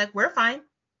them, they'd be like, we're fine.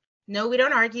 No, we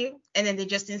don't argue. And then they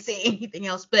just didn't say anything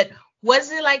else. But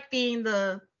what's it like being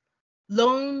the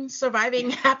lone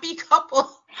surviving happy couple?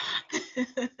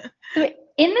 So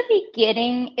in the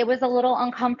beginning, it was a little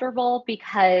uncomfortable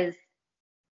because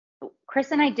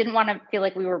Chris and I didn't want to feel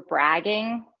like we were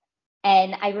bragging.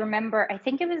 And I remember, I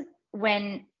think it was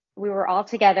when we were all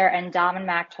together and Dom and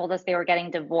Mac told us they were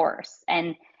getting divorced.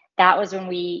 And that was when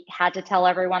we had to tell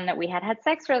everyone that we had had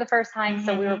sex for the first time.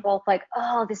 So we were both like,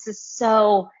 oh, this is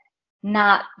so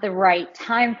not the right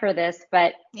time for this.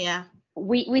 But yeah,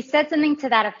 we said something to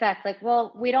that effect, like,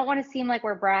 well, we don't want to seem like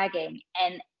we're bragging.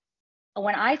 And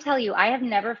when I tell you, I have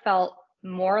never felt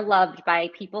more loved by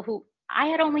people who I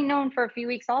had only known for a few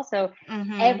weeks also.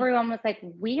 Everyone was like,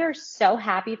 we are so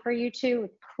happy for you two.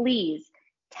 Please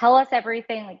tell us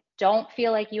everything. Like, don't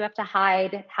feel like you have to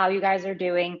hide how you guys are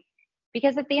doing.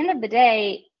 Because at the end of the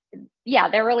day, yeah,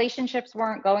 their relationships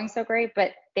weren't going so great,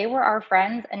 but they were our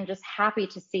friends and just happy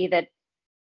to see that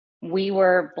we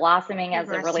were blossoming as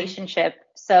a relationship.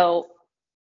 So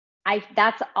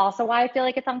that's also why I feel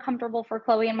like it's uncomfortable for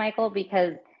Chloe and Michael,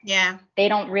 because they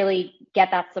don't really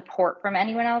get that support from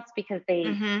anyone else because they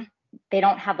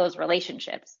don't have those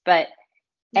relationships. But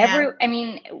I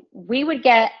mean, we would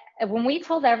get, when we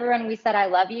told everyone we said, I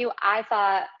love you, I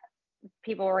thought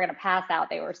people were going to pass out.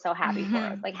 They were so happy for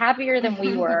us, like happier than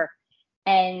we were.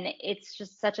 And it's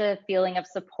just such a feeling of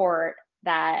support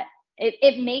that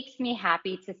it makes me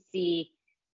happy to see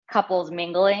couples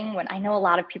mingling, when I know a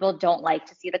lot of people don't like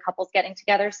to see the couples getting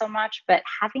together so much, but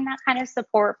having that kind of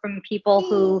support from people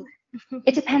who,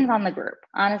 it depends on the group,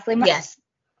 honestly.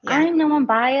 I know I'm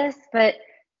biased, but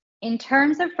in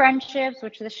terms of friendships,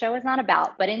 which the show is not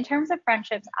about, but in terms of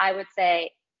friendships, I would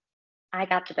say I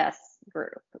got the best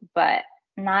group, but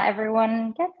not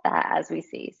everyone gets that, as we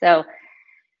see. So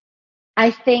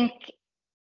I think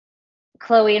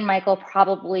Chloe and Michael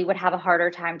probably would have a harder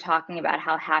time talking about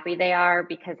how happy they are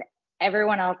because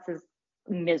everyone else is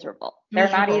miserable. They're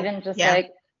not even just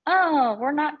like, oh,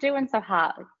 we're not doing so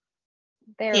hot.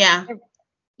 They're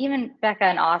even Becca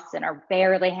and Austin are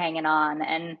barely hanging on,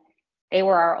 and they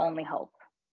were our only hope.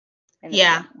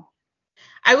 Yeah.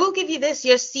 I will give you this.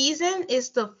 Your season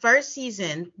is the first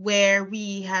season where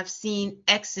we have seen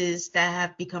exes that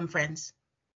have become friends.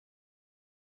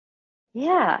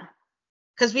 Yeah.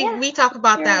 Because we talk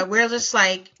about that. We're just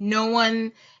like, no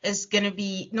one that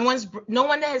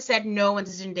has said no on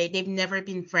decision day. They've never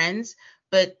been friends,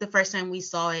 but the first time we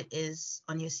saw it is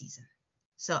on your season.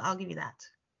 So I'll give you that.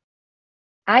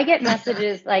 I get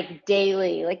messages like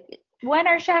daily, like, when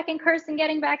are Shaq and Kirsten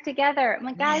getting back together? I'm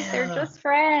like, guys, they're just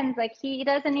friends. Like, he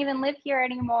doesn't even live here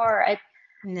anymore.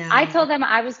 I told them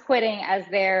I was quitting as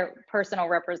their personal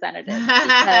representative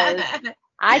because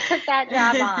I took that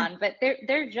job on, but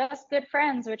they're just good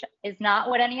friends, which is not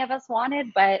what any of us wanted,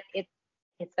 but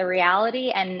it's the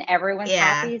reality and everyone's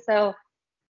happy. So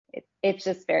it's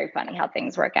just very funny how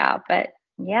things work out. But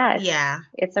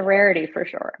it's a rarity for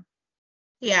sure.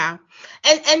 Yeah.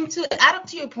 And to add up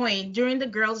to your point, during the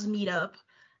girls' meetup,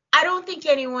 I don't think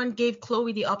anyone gave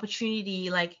Chloe the opportunity,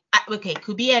 like, okay,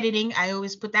 could be editing. I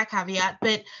always put that caveat,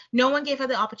 but no one gave her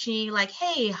the opportunity, like,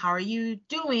 hey, how are you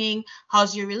doing?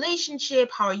 How's your relationship?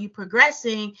 How are you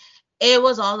progressing? It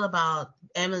was all about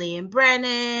Emily and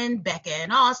Brennan, Becca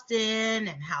and Austin,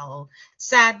 and how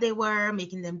sad they were,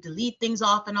 making them delete things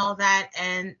off and all that.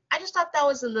 And I just thought that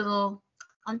was a little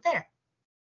unfair.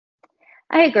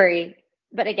 I agree.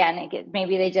 But again,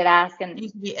 maybe they did ask and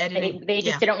they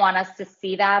just didn't want us to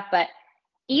see that. But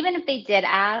even if they did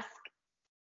ask,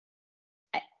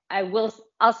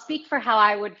 I'll speak for how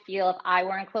I would feel if I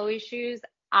were in Chloe's shoes.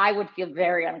 I would feel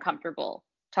very uncomfortable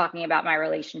talking about my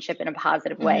relationship in a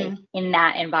positive way in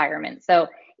that environment. So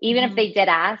even if they did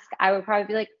ask, I would probably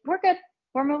be like, we're good.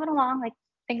 We're moving along. Like,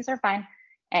 things are fine.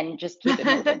 And just keep it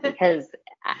moving because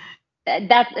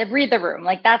that's read the room.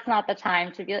 Like, that's not the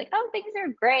time to be like, oh, things are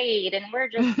great and we're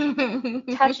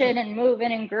just touching and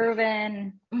moving and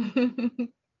grooving.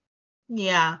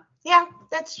 Yeah,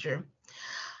 that's true.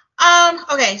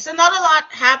 Okay, so not a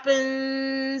lot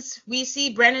happens. We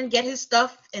see Brennan get his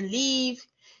stuff and leave.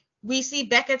 We see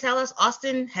Becca tell us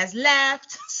Austin has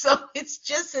left. So it's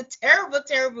just a terrible,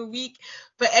 terrible week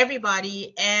for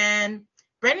everybody. And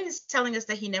Brennan is telling us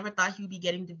that he never thought he would be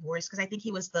getting divorced because I think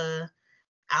he was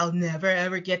I'll never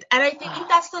ever get. And I think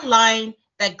that's the line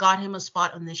that got him a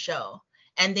spot on the show.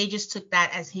 And they just took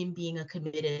that as him being a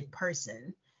committed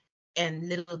person. And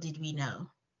little did we know.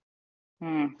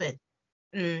 But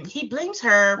he blames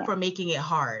her for making it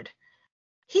hard.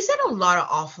 He said a lot of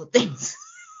awful things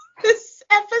this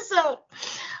episode.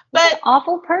 But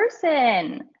awful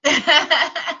person.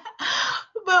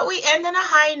 But we end on a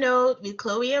high note with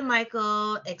Chloe and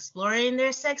Michael exploring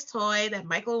their sex toy that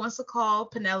Michael wants to call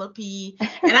Penelope.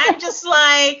 And I'm just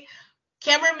like,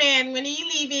 cameraman, when are you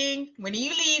leaving? When are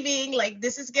you leaving? Like,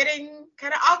 this is getting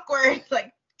kind of awkward.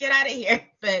 Like, get out of here.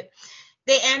 But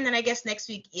they end, and I guess next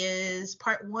week is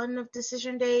part 1 of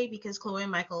Decision Day because Chloe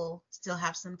and Michael still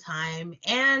have some time.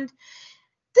 And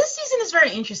this season is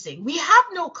very interesting. We have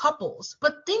no couples,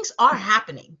 but things are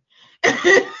happening.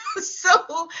 So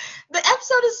the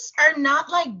episodes are not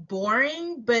like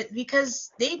boring, but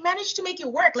because they managed to make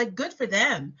it work, like, good for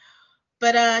them.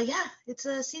 But it's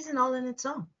a season all in its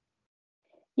own.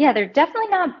 Yeah, they're definitely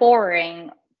not boring,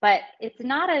 but it's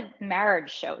not a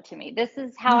marriage show to me. This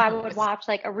is how I would watch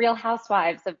like a Real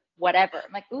Housewives of whatever.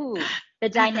 I'm like, ooh, the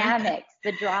dynamics,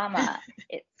 the drama.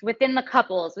 It's within the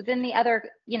couples, within the other,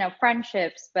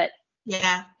 friendships, but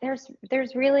yeah, there's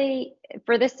really,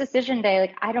 for this Decision Day,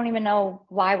 like, I don't even know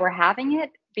why we're having it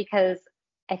because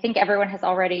I think everyone has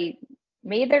already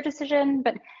made their decision.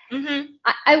 But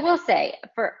I will say,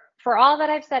 for all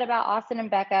that I've said about Austin and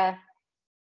Becca,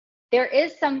 there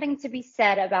is something to be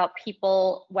said about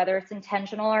people, whether it's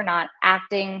intentional or not,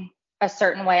 acting a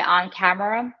certain way on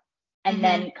camera and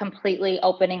then completely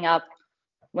opening up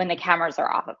when the cameras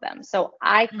are off of them. So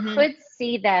I could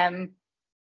see them.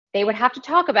 They would have to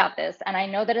talk about this. And I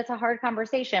know that it's a hard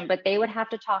conversation, but they would have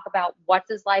to talk about what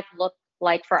does life look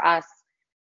like for us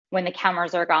when the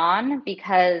cameras are gone,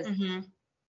 because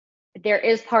there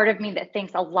is part of me that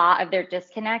thinks a lot of their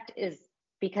disconnect is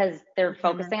because they're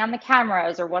focusing on the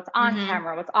cameras or what's on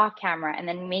camera, what's off camera. And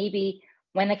then maybe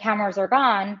when the cameras are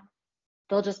gone,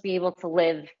 they'll just be able to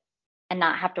live and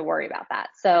not have to worry about that.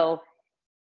 So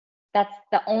that's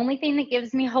the only thing that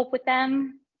gives me hope with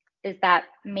them, is that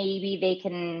maybe they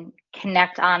can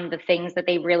connect on the things that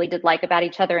they really did like about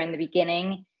each other in the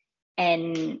beginning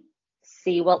and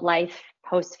see what life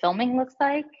post-filming looks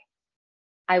like.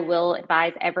 I will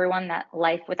advise everyone that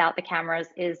life without the cameras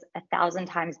is 1,000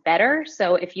 times better.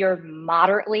 So if you're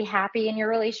moderately happy in your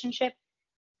relationship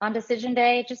on decision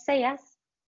day, just say yes,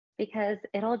 because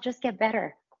it'll just get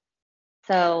better.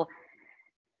 So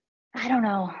I don't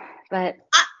know, but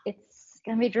it's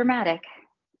going to be dramatic.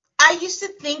 I used to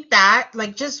think that,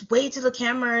 like, just wait till the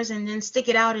cameras and then stick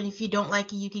it out, and if you don't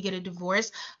like it, you could get a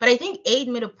divorce. But I think Aid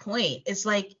made a point. It's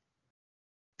like,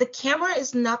 the camera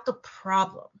is not the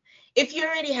problem. If you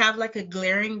already have, like, a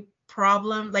glaring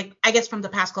problem, like, I guess from the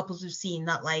past couples we've seen,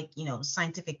 not like,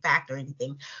 scientific fact or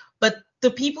anything, but the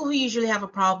people who usually have a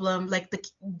problem, like, the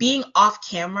being off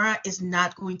camera is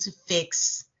not going to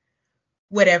fix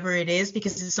whatever it is,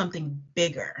 because it's something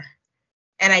bigger.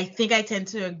 And I think I tend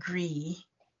to agree.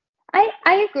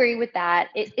 I agree with that.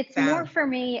 It's more for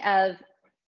me of,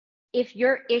 if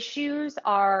your issues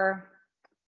are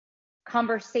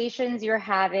conversations you're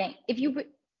having,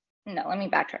 let me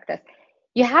backtrack this.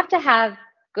 You have to have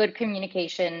good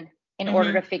communication in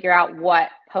order to figure out what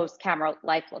post-camera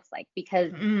life looks like.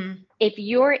 Because if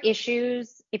your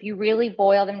issues, if you really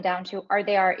boil them down to, are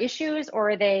they our issues, or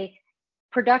are they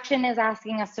production is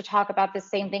asking us to talk about the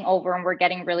same thing over and we're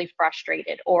getting really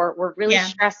frustrated, or we're really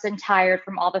stressed and tired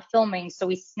from all the filming, so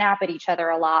we snap at each other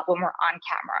a lot when we're on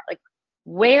camera. Like,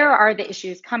 where are the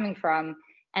issues coming from?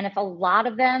 And if a lot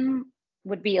of them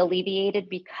would be alleviated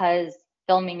because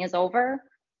filming is over,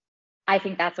 I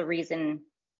think that's a reason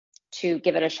to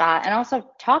give it a shot. And also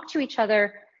talk to each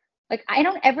other. Like, I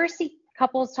don't ever see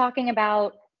couples talking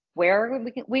about, where are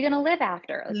we going to live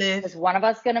after? Is one of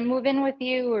us going to move in with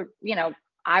you? Or,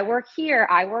 I work here.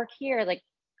 Like,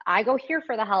 I go here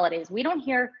for the holidays. We don't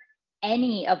hear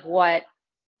any of what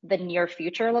the near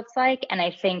future looks like. And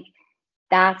I think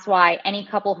that's why any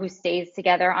couple who stays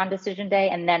together on decision day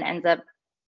and then ends up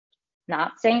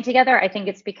not staying together, I think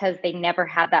it's because they never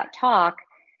had that talk.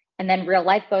 And then real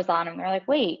life goes on and they're like,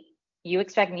 wait, you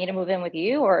expect me to move in with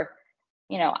you? Or,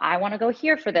 I want to go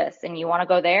here for this and you want to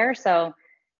go there. So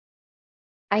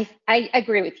I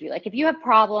agree with you. Like, if you have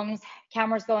problems,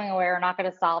 cameras going away are not going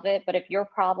to solve it. But if your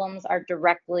problems are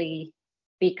directly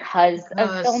because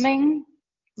of filming,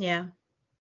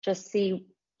 just see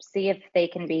if they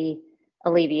can be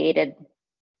alleviated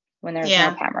when there's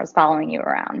no cameras following you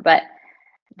around. But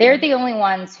they're the only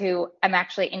ones who I'm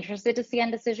actually interested to see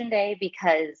on decision day,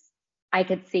 because I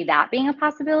could see that being a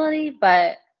possibility.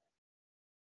 But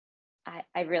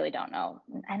I really don't know.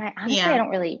 And I honestly, I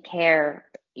don't really care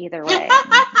either way.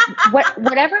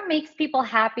 Whatever makes people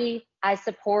happy, I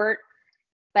support.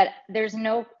 But there's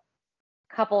no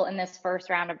couple in this first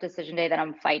round of decision day that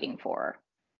I'm fighting for.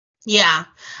 Yeah.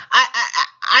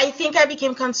 I think I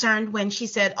became concerned when she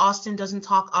said Austin doesn't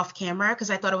talk off camera, because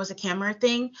I thought it was a camera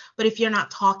thing. But if you're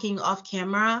not talking off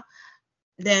camera,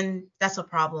 then that's a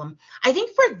problem. I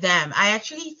think for them, I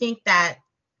actually think that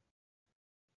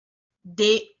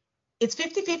it's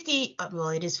 50-50. Well,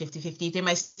 it is 50-50. They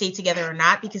might stay together or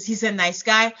not, because he's a nice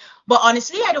guy. But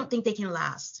honestly, I don't think they can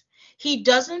last. He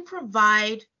doesn't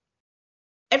provide.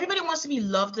 Everybody wants to be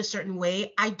loved a certain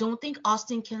way. I don't think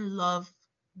Austin can love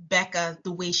Becca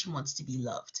the way she wants to be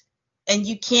loved. And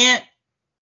you can't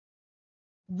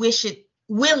will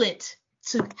it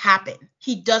to happen.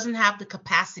 He doesn't have the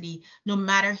capacity, no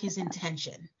matter his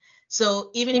intention. So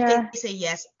even if they say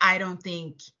yes, I don't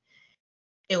think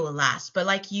it will last. But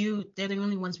like you, they're the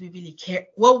only ones we really care.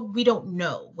 Well, we don't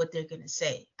know what they're going to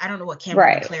say. I don't know what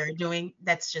Cameron and Claire are doing.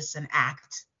 That's just an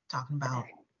act talking about,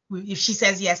 if she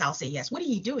says yes, I'll say yes. What are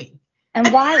you doing?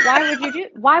 And why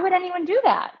would anyone do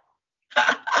that?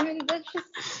 I mean,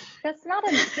 that's not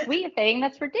a sweet thing.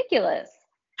 That's ridiculous.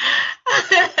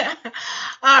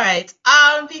 All right.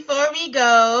 Before we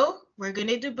go, we're going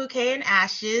to do bouquet and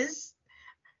ashes.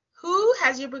 Who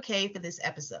has your bouquet for this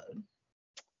episode?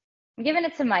 I'm giving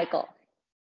it to Michael.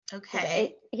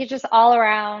 Okay. He's just all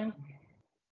around.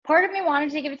 Part of me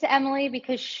wanted to give it to Emily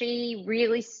because she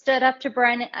really stood up to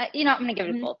Brennan. I'm going to give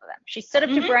it to both of them. She stood up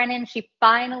to Brennan. She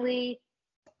finally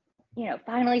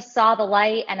saw the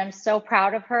light, and I'm so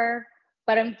proud of her.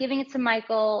 But I'm giving it to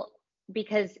Michael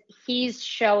because he's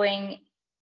showing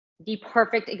he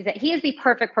is the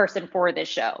perfect person for this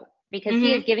show, because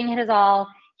he is giving it his all.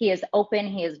 He is open.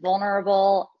 He is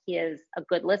vulnerable. He is a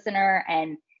good listener,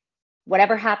 and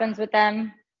whatever happens with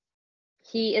them,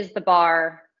 he is the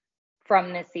bar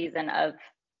from this season of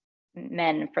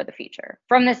men for the future.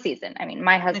 From this season, I mean,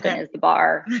 my husband is the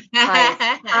bar,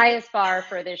 highest bar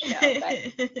for this show.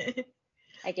 But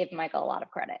I give Michael a lot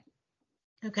of credit.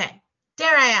 Okay.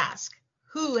 Dare I ask,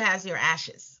 who has your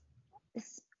ashes?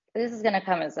 This is going to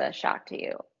come as a shock to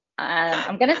you.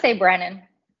 I'm going to say Brennan.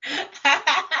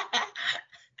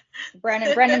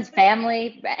 Brennan's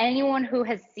family, anyone who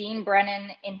has seen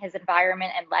Brennan in his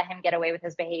environment and let him get away with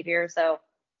his behavior. So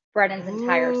Brennan's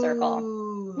entire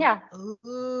circle. Yeah.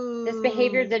 This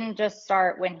behavior didn't just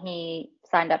start when he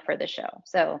signed up for the show.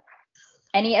 So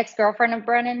any ex-girlfriend of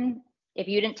Brennan, if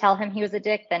you didn't tell him he was a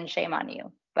dick, then shame on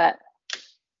you. But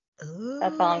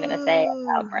that's all I'm going to say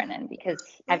about Brennan, because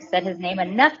I've said his name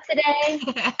enough today.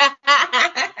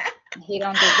 He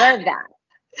don't deserve that.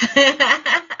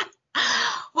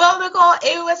 Well, Nicole,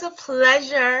 it was a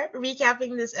pleasure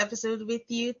recapping this episode with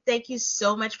you. Thank you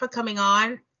so much for coming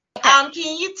on. Can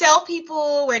you tell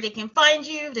people where they can find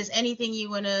you? If there's anything you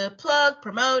want to plug,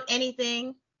 promote,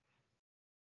 anything?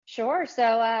 Sure.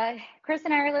 So Chris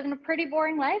and I are living a pretty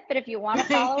boring life, but if you want to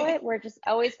follow it, we're just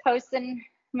always posting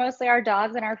mostly our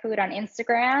dogs and our food on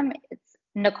Instagram. It's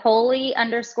Nicole_Woolley.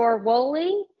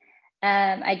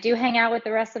 I do hang out with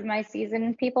the rest of my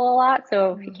season people a lot.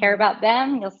 So if you care about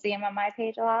them, you'll see them on my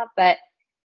page a lot. But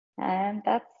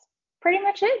that's pretty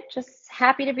much it. Just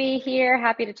happy to be here.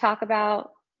 Happy to talk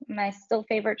about my still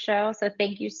favorite show. So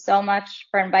thank you so much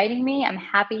for inviting me. I'm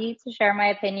happy to share my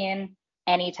opinion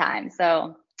anytime.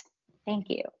 So thank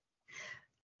you.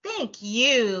 Thank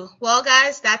you. Well,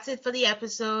 guys, that's it for the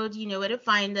episode. You know where to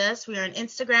find us. We're on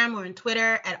Instagram. We're on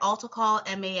Twitter at Altacall,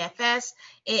 MAFS,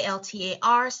 ALTARCALL,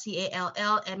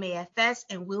 MAFS,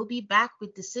 and we'll be back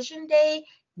with Decision Day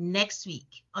next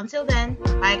week. Until then,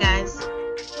 bye, guys.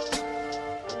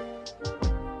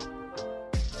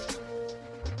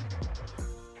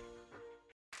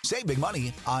 Save big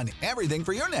money on everything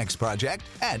for your next project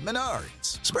at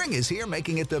Menards. Spring is here,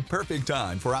 making it the perfect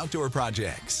time for outdoor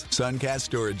projects. Suncast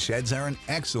storage sheds are an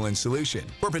excellent solution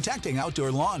for protecting outdoor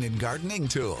lawn and gardening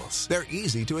tools. They're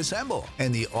easy to assemble,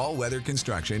 and the all-weather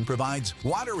construction provides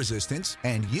water resistance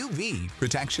and UV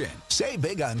protection. Save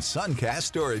big on Suncast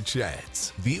storage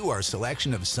sheds. View our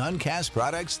selection of Suncast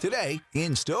products today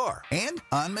in store and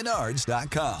on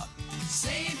Menards.com.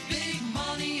 Save